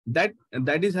 That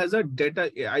is has a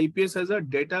data, IPS has a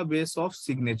database of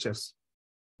signatures.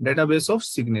 Database of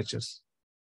signatures.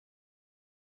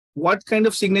 What kind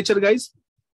of signature, guys?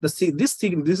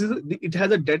 It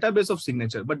has a database of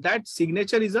signature, but that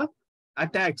signature is a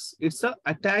attacks. It's a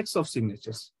attacks of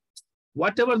signatures.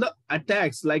 Whatever the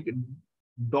attacks like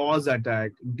DOS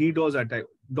attack, DDoS attack.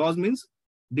 DOS means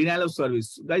denial of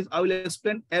service. Guys, I will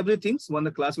explain everything when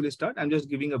the class will start. I'm just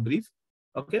giving a brief.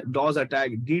 Okay, DOS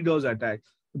attack, DDoS attack.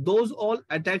 Those all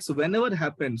attacks whenever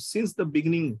happen since the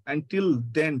beginning until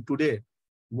then today,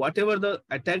 whatever the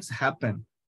attacks happen,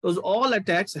 those all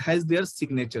attacks has their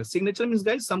signature. Signature means,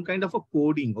 guys, some kind of a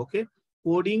coding. Okay,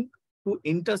 coding to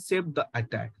intercept the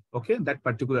attack. Okay, that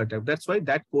particular attack. That's why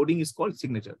that coding is called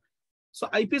signature. So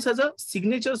IPS has a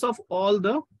signatures of all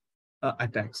the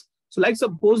attacks. So like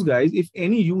suppose, guys, if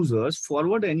any users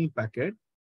forward any packet,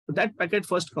 that packet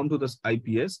first come to this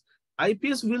IPS.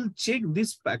 IPS will check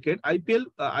this packet.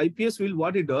 IPS will,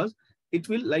 what it does, it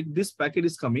will, like this packet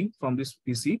is coming from this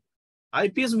PC.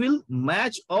 IPS will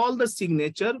match all the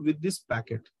signature with this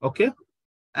packet. Okay.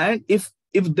 And if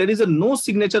there is a no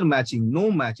signature matching, no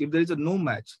match, if there is a no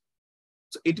match,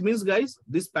 so it means, guys,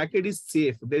 this packet is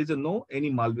safe. There is a no any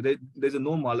malware. There is a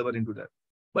no malware into that.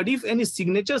 But if any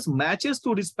signatures matches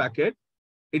to this packet,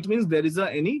 it means there is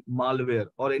any malware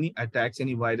or any attacks,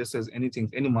 any viruses,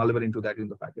 anything, any malware into that in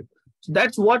the packet. So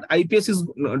that's what IPS is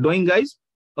doing, guys.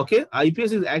 Okay,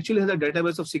 IPS is actually has a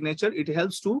database of signature. It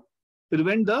helps to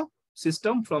prevent the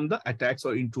system from the attacks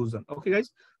or intrusion. Okay,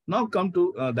 guys. Now come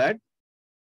to that.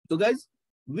 So, guys,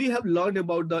 we have learned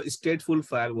about the stateful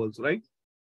firewalls, right?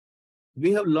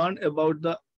 We have learned about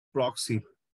the proxy.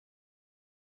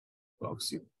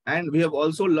 And we have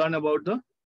also learned about the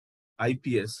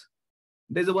IPS.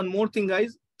 There's one more thing,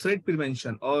 guys, threat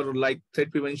prevention, or like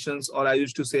threat preventions, or I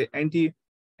used to say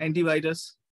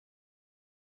antivirus.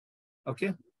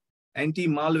 Okay.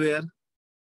 Anti-malware.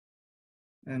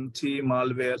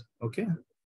 anti-malware, okay.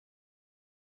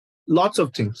 Lots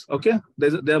of things, okay.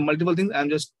 There are multiple things. I'm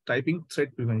just typing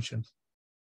threat prevention.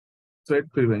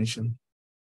 Threat prevention.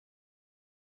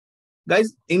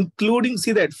 Guys, including,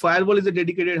 see that firewall is a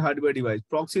dedicated hardware device.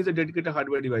 Proxy is a dedicated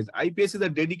hardware device. IPS is a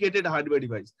dedicated hardware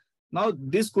device. Now,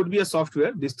 this could be a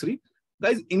software, these three.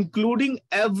 Guys, including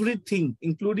everything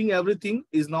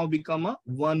is now become a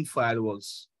one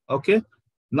firewalls, okay.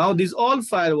 Now, these all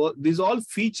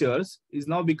features is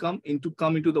now come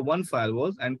into the one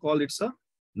firewall and call it a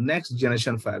next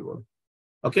generation firewall.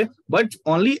 Okay, but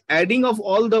only adding of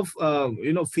all the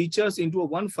features into a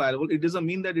one firewall, it doesn't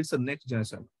mean that it's a next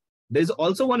generation. There's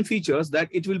also one feature that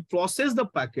it will process the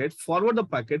packet, forward the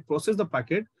packet, process the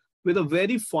packet with a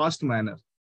very fast manner.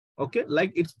 Okay,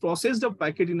 like it's processed the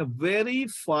packet in a very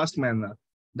fast manner.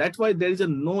 That's why there is a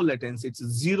no latency. It's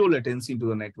zero latency into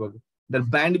the network. The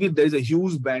bandwidth, there is a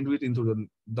huge bandwidth into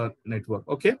the network.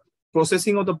 Okay,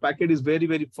 processing of the packet is very,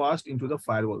 very fast into the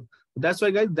firewall. That's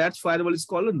why, guys, that firewall is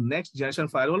called a next generation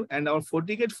firewall, and our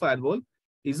FortiGate firewall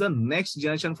is a next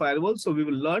generation firewall. So we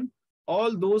will learn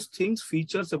all those things,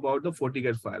 features about the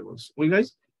FortiGate firewalls. Okay,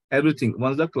 guys, everything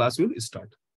once the class will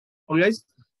start. Okay, guys.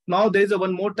 Now there's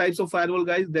one more types of firewall,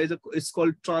 guys. It's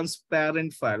called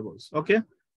transparent firewalls. Okay,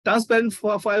 transparent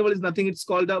firewall is nothing. It's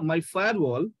called my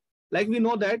firewall. Like we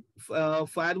know that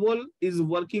firewall is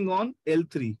working on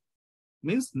L3,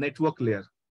 means network layer,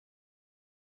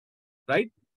 right?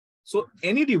 So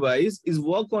any device is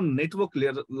work on network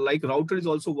layer, like router is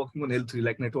also working on L3,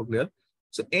 like network layer.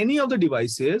 So any of the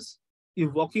devices is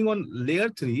working on layer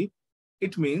 3.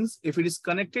 It means if it is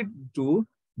connected to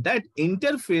that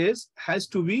interface, has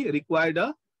to be required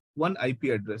a one IP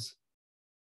address.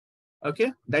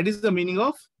 Okay, that is the meaning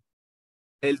of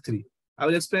L3. I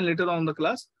will explain later on in the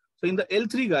class. So in the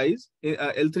L3, guys,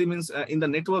 L3 means in the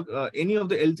network, any of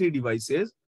the L3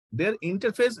 devices, their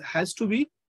interface has to be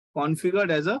configured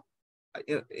as a,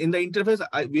 in the interface,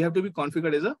 we have to be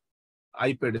configured as a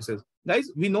IP addresses.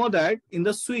 Guys, we know that in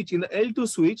the switch, in the L2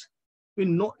 switch, we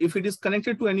know if it is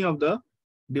connected to any of the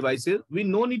devices, we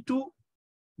no need to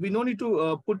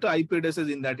put the IP addresses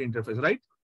in that interface, right?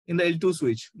 In the L2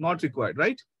 switch, not required,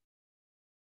 right?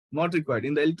 Not required.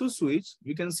 In the L2 switch,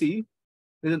 we can see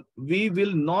we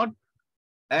will not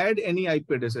add any IP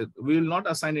addresses. We will not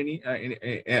assign any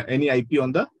IP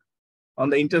on the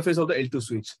interface of the L2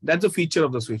 switch. That's a feature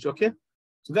of the switch. Okay.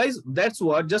 So guys, that's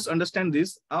what. Just understand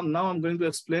this. Now I'm going to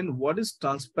explain what is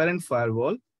transparent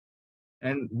firewall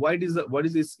and what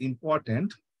is this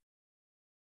important.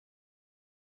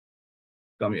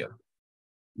 Come here.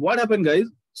 What happened, guys?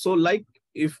 So like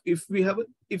if we have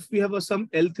some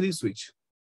L3 switch,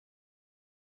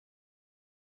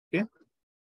 okay,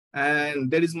 and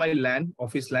there is my LAN,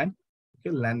 office LAN,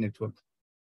 okay, LAN network,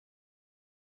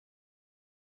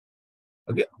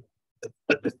 okay,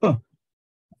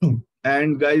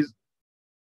 and guys,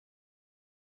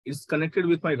 it's connected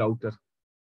with my router.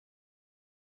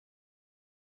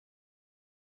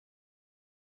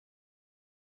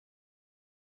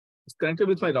 Connected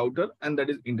with my router, and that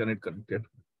is internet connected.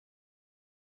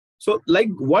 So like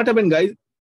what happened, guys,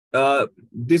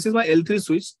 this is my L3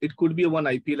 switch. It could be a one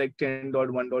IP like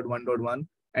 10.1.1.1,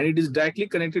 and it is directly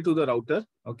connected to the router.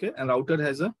 Okay, and router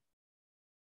has a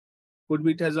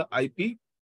it has a IP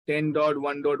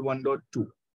 10.1.1.2.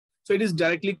 So it is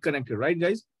directly connected, right,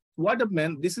 guys? What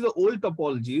happened? This is the old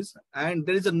topologies, and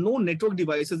there is no network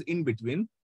devices in between.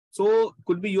 So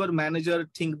could be your manager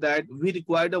think that we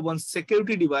required a one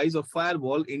security device or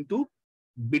firewall into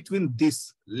between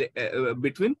this,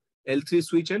 between L3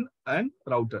 switch and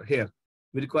router here.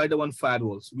 We required a one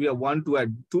firewalls. We want to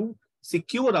add to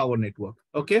secure our network.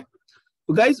 Okay.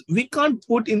 So guys, we can't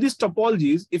put in these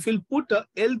topologies. If we'll put a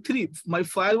L3, my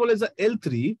firewall is a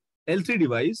L3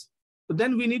 device, so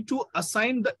then we need to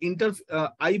assign the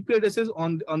IP addresses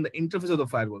on the interface of the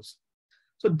firewalls.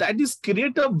 So that is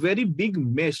create a very big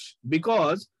mesh,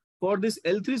 because for this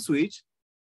L3 switch,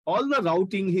 all the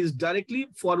routing is directly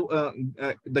for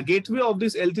the gateway of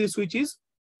this L3 switch is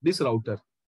this router,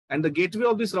 and the gateway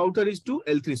of this router is to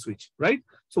L3 switch, right?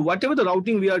 So whatever the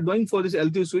routing we are doing for this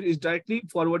L3 switch is directly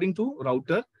forwarding to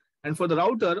router, and for the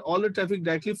router, all the traffic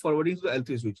directly forwarding to the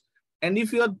L3 switch. And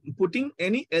if you are putting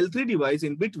any L3 device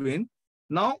in between,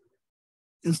 now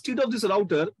instead of this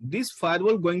router, this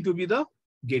firewall going to be the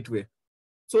gateway.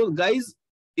 So guys,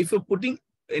 if you're putting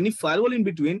any firewall in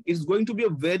between, it's going to be a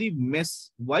very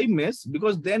mess. Why mess?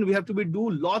 Because then we have to do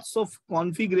lots of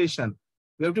configuration.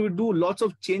 We have to do lots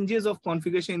of changes of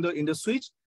configuration in the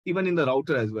switch, even in the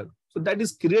router as well. So that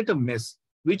is create a mess,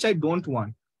 which I don't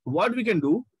want. What we can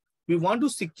do, we want to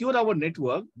secure our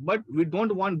network, but we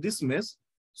don't want this mess.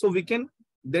 So we can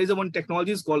there is a one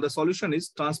technology is called, the solution is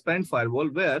transparent firewall,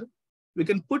 where we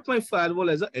can put my firewall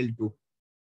as a L2.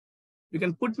 We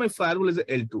can put my firewall as a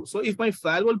L2. So if my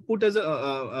firewall put as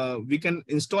a, we can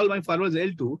install my firewall as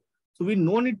L2. So we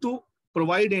no need to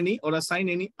provide any or assign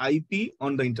any IP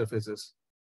on the interfaces.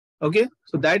 Okay,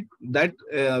 so that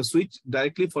switch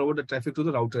directly forward the traffic to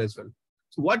the router as well.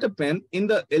 So what happened in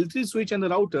the L3 switch and the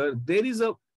router, there is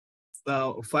a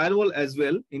firewall as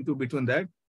well into between that.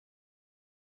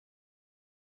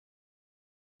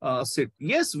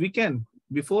 Yes, we can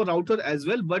before router as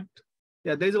well, but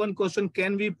yeah, there is one question: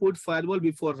 can we put firewall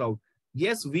before route?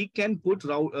 Yes, we can put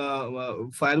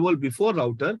firewall before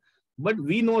router, but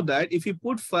we know that if you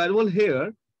put firewall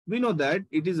here, we know that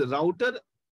it is a router.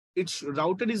 Its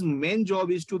router is main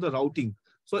job is to the routing.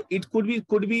 So it could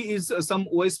be is some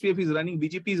OSPF is running,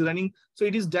 BGP is running. So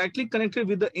it is directly connected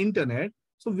with the internet.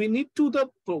 So we need to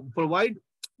provide.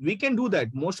 We can do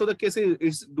that. Most of the cases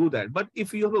it's do that. But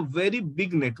if you have a very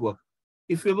big network,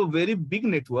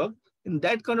 in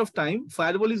that kind of time,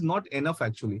 firewall is not enough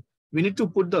actually. We need to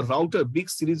put the router, big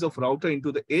series of router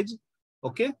into the edge.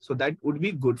 Okay, so that would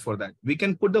be good for that. We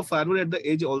can put the firewall at the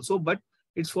edge also, but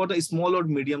it's for the small or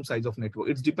medium size of network.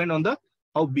 It's depend on the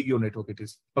how big your network it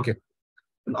is. Okay,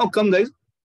 now come guys.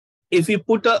 If we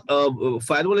put a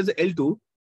firewall as a L2,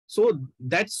 so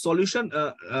that solution,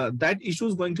 that issue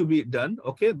is going to be done.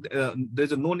 Okay,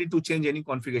 there's no need to change any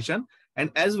configuration,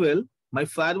 and as well, my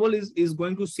firewall is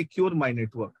going to secure my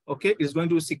network. Okay, it's going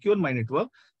to secure my network.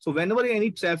 So whenever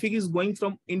any traffic is going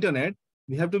from internet,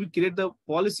 we have to create the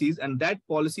policies, and that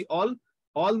policy all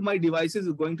my devices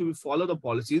is going to follow the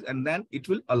policies, and then it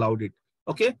will allow it.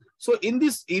 Okay, so in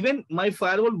this, even my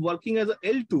firewall working as a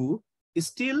L2,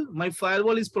 still my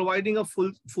firewall is providing a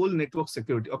full network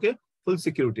security. Okay, full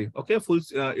security. Okay,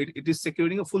 it is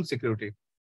securing a full security.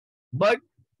 But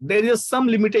there is some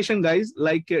limitation, guys,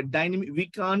 like dynamic. We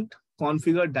can't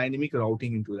configure dynamic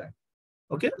routing into that.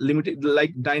 Okay, limited,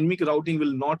 like dynamic routing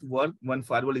will not work when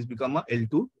firewall is become a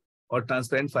L2 or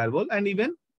transparent firewall, and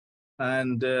even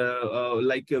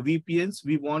like VPNs,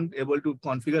 we won't able to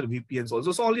configure VPNs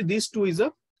also. So only these two is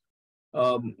a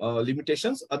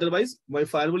limitations. Otherwise, my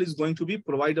firewall is going to be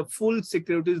provide a full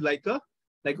security, like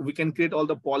we can create all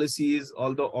the policies,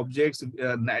 all the objects,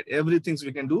 everything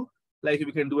we can do, like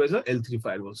we can do as a L3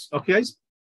 firewalls. Okay, guys.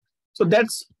 So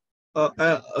that's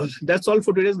all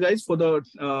for today's, guys, for the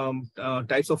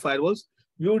types of firewalls.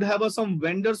 We would have some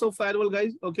vendors of firewall,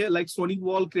 guys. Okay, like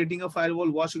SonicWall creating a firewall,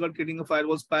 WatchGuard creating a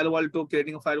firewall, Palo Alto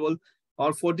creating a firewall,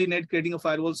 or Fortinet creating a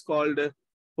firewalls called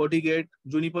FortiGate,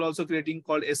 Juniper also creating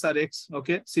called SRX.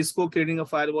 Okay, Cisco creating a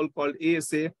firewall called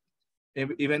ASA,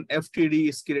 even FTD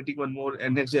is creating one more,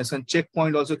 and next generation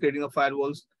Checkpoint also creating a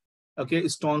firewalls. Okay,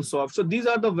 StoneSoft. So these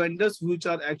are the vendors which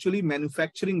are actually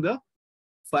manufacturing the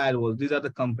firewalls. These are the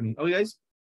company. Okay, guys.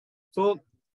 So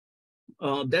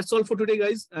that's all for today,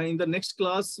 guys. In the next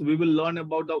class, we will learn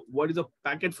about what is the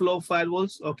packet flow of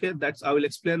firewalls. Okay, I will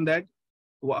explain that,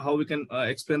 how we can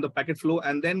explain the packet flow.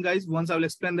 And then, guys, once I will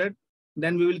explain that,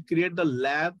 then we will create the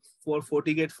lab for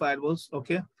FortiGate firewalls.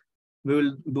 Okay, we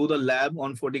will do the lab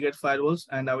on FortiGate firewalls,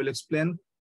 and I will explain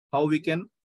how we can,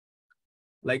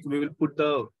 like, we will put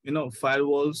the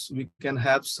firewalls. We can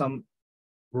have some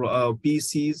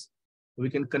PCs. We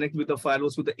can connect with the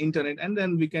firewalls with the internet, and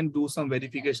then we can do some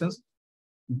verifications.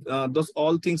 Those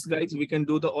all things, guys, we can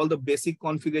do all the basic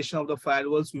configuration of the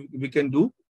firewalls we can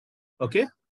do. Okay,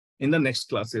 in the next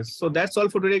classes. So that's all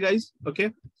for today, guys.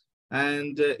 Okay,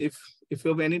 and if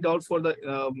you have any doubt for the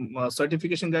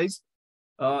certification, guys,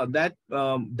 that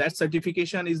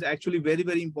certification is actually very,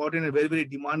 very important and very, very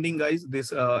demanding, guys.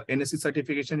 This NSE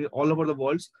certification is all over the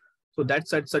world. So that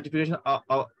certification,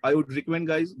 I would recommend,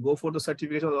 guys, go for the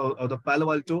certification of the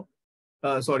Palo Alto,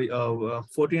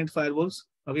 Fortinet firewalls.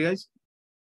 Okay, guys.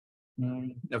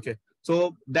 Okay,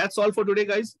 so that's all for today,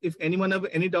 guys. If anyone have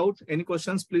any doubt, any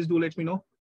questions, please do let me know.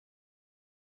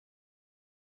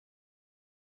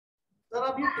 Sir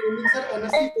आप ये training sir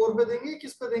NSE 4 पे देंगे,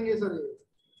 किस पे देंगे sir?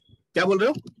 क्या बोल रहे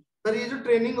हो सर? ये जो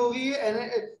ट्रेनिंग होगी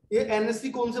ये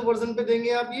NSE कौन से वर्जन पे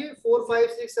देंगे आप? ये 4, 5,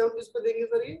 6, 7 किस पे देंगे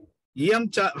सर? ये हम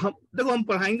देखो, हम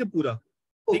पढ़ाएंगे पूरा,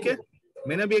 ठीक है।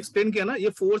 मैंने अभी एक्सप्लेन किया ना, ये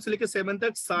 4 से लेकर 7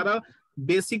 तक सारा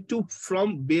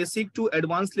from basic to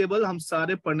advance level हम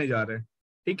सारे पढ़ने जा रहे हैं,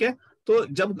 ठीक है। तो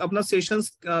जब अपना सेशंस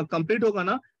कंप्लीट होगा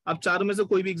ना, आप 4 में से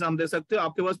कोई भी एग्जाम दे सकते हो,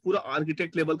 आपके पास पूरा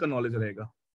आर्किटेक्ट लेवल का नॉलेज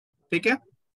रहेगा, ठीक है।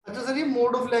 अच्छा सर, ये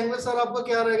मोड ऑफ लैंग्वेज सर आपका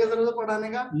क्या रहेगा सर तो पढ़ाने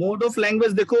का? मोड ऑफ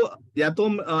लैंग्वेज देखो, या तो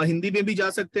हम हिंदी में भी जा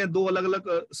सकते हैं, 2 अलग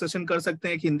अलग सेशन कर सकते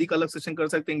हैं, एक हिंदी का अलग सेशन कर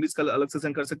सकते हैं, इंग्लिश का अलग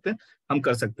सेशन कर सकते हैं, हम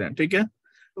कर सकते हैं, ठीक है।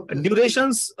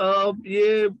 ड्यूरेशंस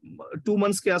ये 2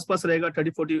 मंथ्स के आसपास रहेगा,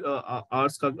 30-40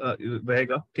 आवर्स का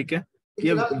रहेगा, ठीक है।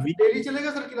 ये डेली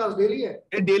चलेगा सर? क्लास डेली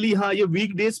है? डेली, हाँ, ये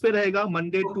वीक डेज पे रहेगा,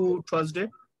 मंडे टू थर्सडे,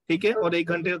 ठीक है, और 1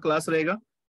 घंटे का क्लास रहेगा।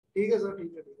 ठीक है सर,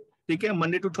 ठीक है, ठीक है,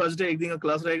 मंडे टू थर्सडे 1 दिन का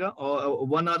क्लास रहेगा, और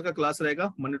 1 आवर का क्लास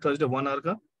रहेगा, मंडे थर्सडे 1 आवर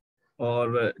का,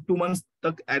 और 2 मंथ्स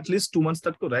तक, एटलीस्ट 2 मंथ्स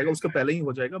तक तो रहेगा, उसके पहले ही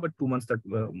हो जाएगा, बट 2 मंथ्स तक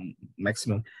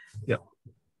मैक्सिमम। या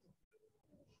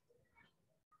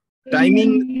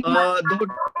टाइमिंग,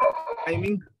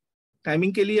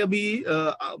 टाइमिंग के लिए अभी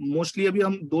मोस्टली अभी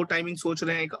हम 2 टाइमिंग सोच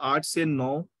रहे हैं, एक 8 से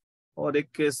 9 और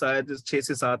एक शायद 6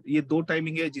 से 7। ये 2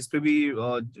 टाइमिंग है जिसपे भी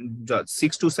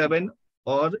 6 to 7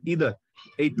 और इधर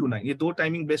 8 to 9, ये 2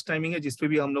 टाइमिंग बेस्ट टाइमिंग है जिसपे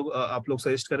भी हम लोग आप लोग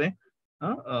सजेस्ट करें,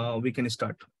 वी कैन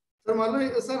स्टार्ट। सर मान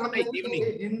लो सर हम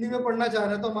हिंदी में पढ़ना चाह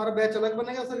रहे हैं तो हमारा बैच अलग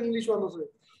बनेगा सर इंग्लिश वालों से?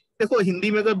 देखो,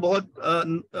 हिंदी में अगर बहुत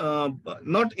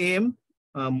नॉट AM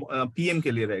PM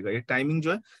के लिए रहेगा ये टाइमिंग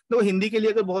जो है। देखो, हिंदी के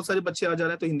लिए अगर बहुत सारे बच्चे आ जा रहे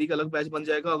हैं तो हिंदी का अलग बैच बन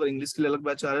जाएगा, अगर इंग्लिश के लिए अलग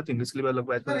बैच आ रहा है तो इंग्लिश के लिए अलग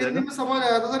बैच बन जाएगा। हिंदी में समझ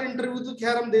आया था सर, इंटरव्यू तो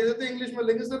खैर हम दे देते इंग्लिश में,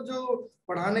 लेंगे सर जो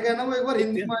पढ़ाने का है ना वो एक बार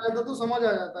हिंदी में आ जाता तो समझ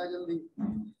आ जाता है जल्दी।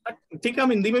 ठीक है,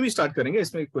 हम हिंदी में भी स्टार्ट करेंगे,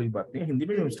 इसमें कोई बात नहीं है, हिंदी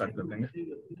में भी हम स्टार्ट कर देंगे।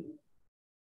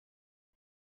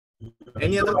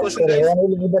 Any other question, guys? When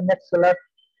will be the next class?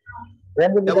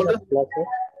 When will be the next class, sir?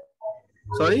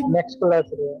 Sorry? Next class,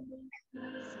 sir.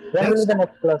 When will be the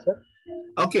next class, sir?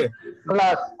 Okay.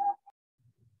 Class.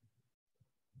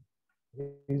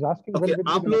 He's asking. Okay.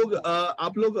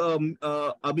 आप लोग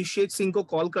अभिषेक सिंह को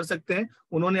call कर सकते हैं,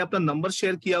 उन्होंने अपना number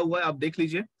share किया हुआ है, आप देख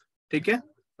लीजिए, ठीक है,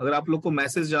 अगर आप लोग को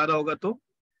मैसेज जा रहा होगा तो।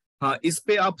 हाँ, इस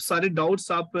पे आप सारे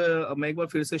डाउट्स मैं एक बार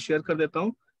फिर से शेयर कर देता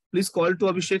हूँ। Please call to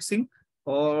Abhishek Singh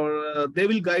और they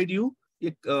will guide you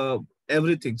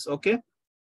everything. Okay.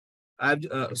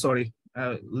 Sorry.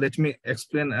 Let me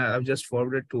explain. I've just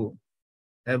forwarded to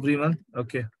everyone.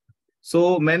 Okay.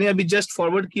 So मैंने अभी जस्ट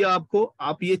फॉरवर्ड किया आपको,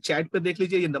 आप ये चैट पे देख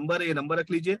लीजिए, ये नंबर है, ये नंबर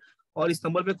रख लीजिए और इस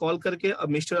नंबर पे कॉल करके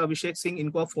मिस्टर अभिषेक सिंह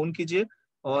इनको आप फोन कीजिए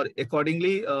और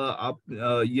अकॉर्डिंगली आप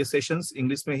ये सेशंस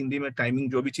इंग्लिश में, हिंदी में,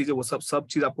 टाइमिंग जो भी चीज है वो सब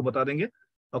चीज आपको बता देंगे।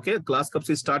 ओके, क्लास कब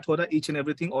से स्टार्ट हो रहा है, each and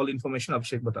everything, all information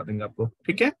अभिषेक बता देंगे आपको,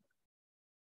 ठीक है।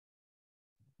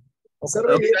 सर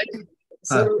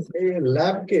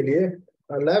लैब के लिए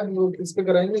लैब किस पे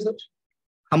कराएंगे सर?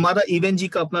 हमारा इवेंट जी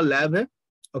का अपना लैब है,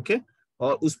 ओके,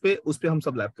 और उस पे हम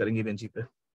सब लैब करेंगे इवेंट जी पे,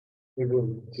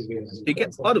 ठीक है।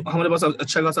 और हमारे पास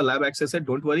अच्छा खासा लैब एक्सेस है,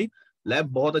 डोंट वरी,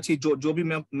 लैब बहुत अच्छी, जो भी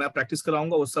मैं प्रैक्टिस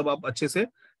कराऊंगा वो सब आप अच्छे से,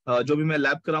 जो भी मैं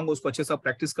लैब कराऊंगा उसको अच्छे से आप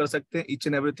प्रैक्टिस कर सकते हैं, ईच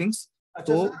एंड एवरीथिंग।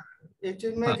 अच्छा, तो एक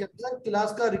चीज में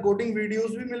क्लास का रिकॉर्डिंग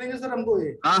वीडियोस भी मिलेंगे सर हमको?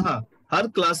 ये हाँ, हर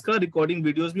क्लास का रिकॉर्डिंग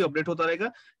वीडियोस भी अपडेट होता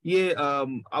रहेगा। ये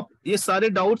आप ये सारे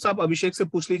डाउट्स आप अभिषेक से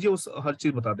पूछ लीजिए, उस हर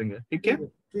चीज बता देंगे, ठीक है।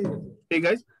 ठीक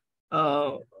गाइस,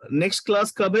 नेक्स्ट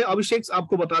क्लास कब है अभिषेक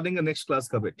आपको बता देंगे, नेक्स्ट क्लास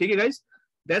कब है, ठीक है guys.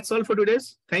 That's all for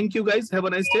today's, thank you guys, have a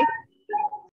nice day.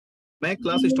 मैं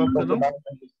क्लास स्टॉप कर रहा हूँ,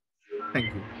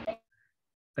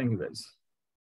 थैंक यू गाइस।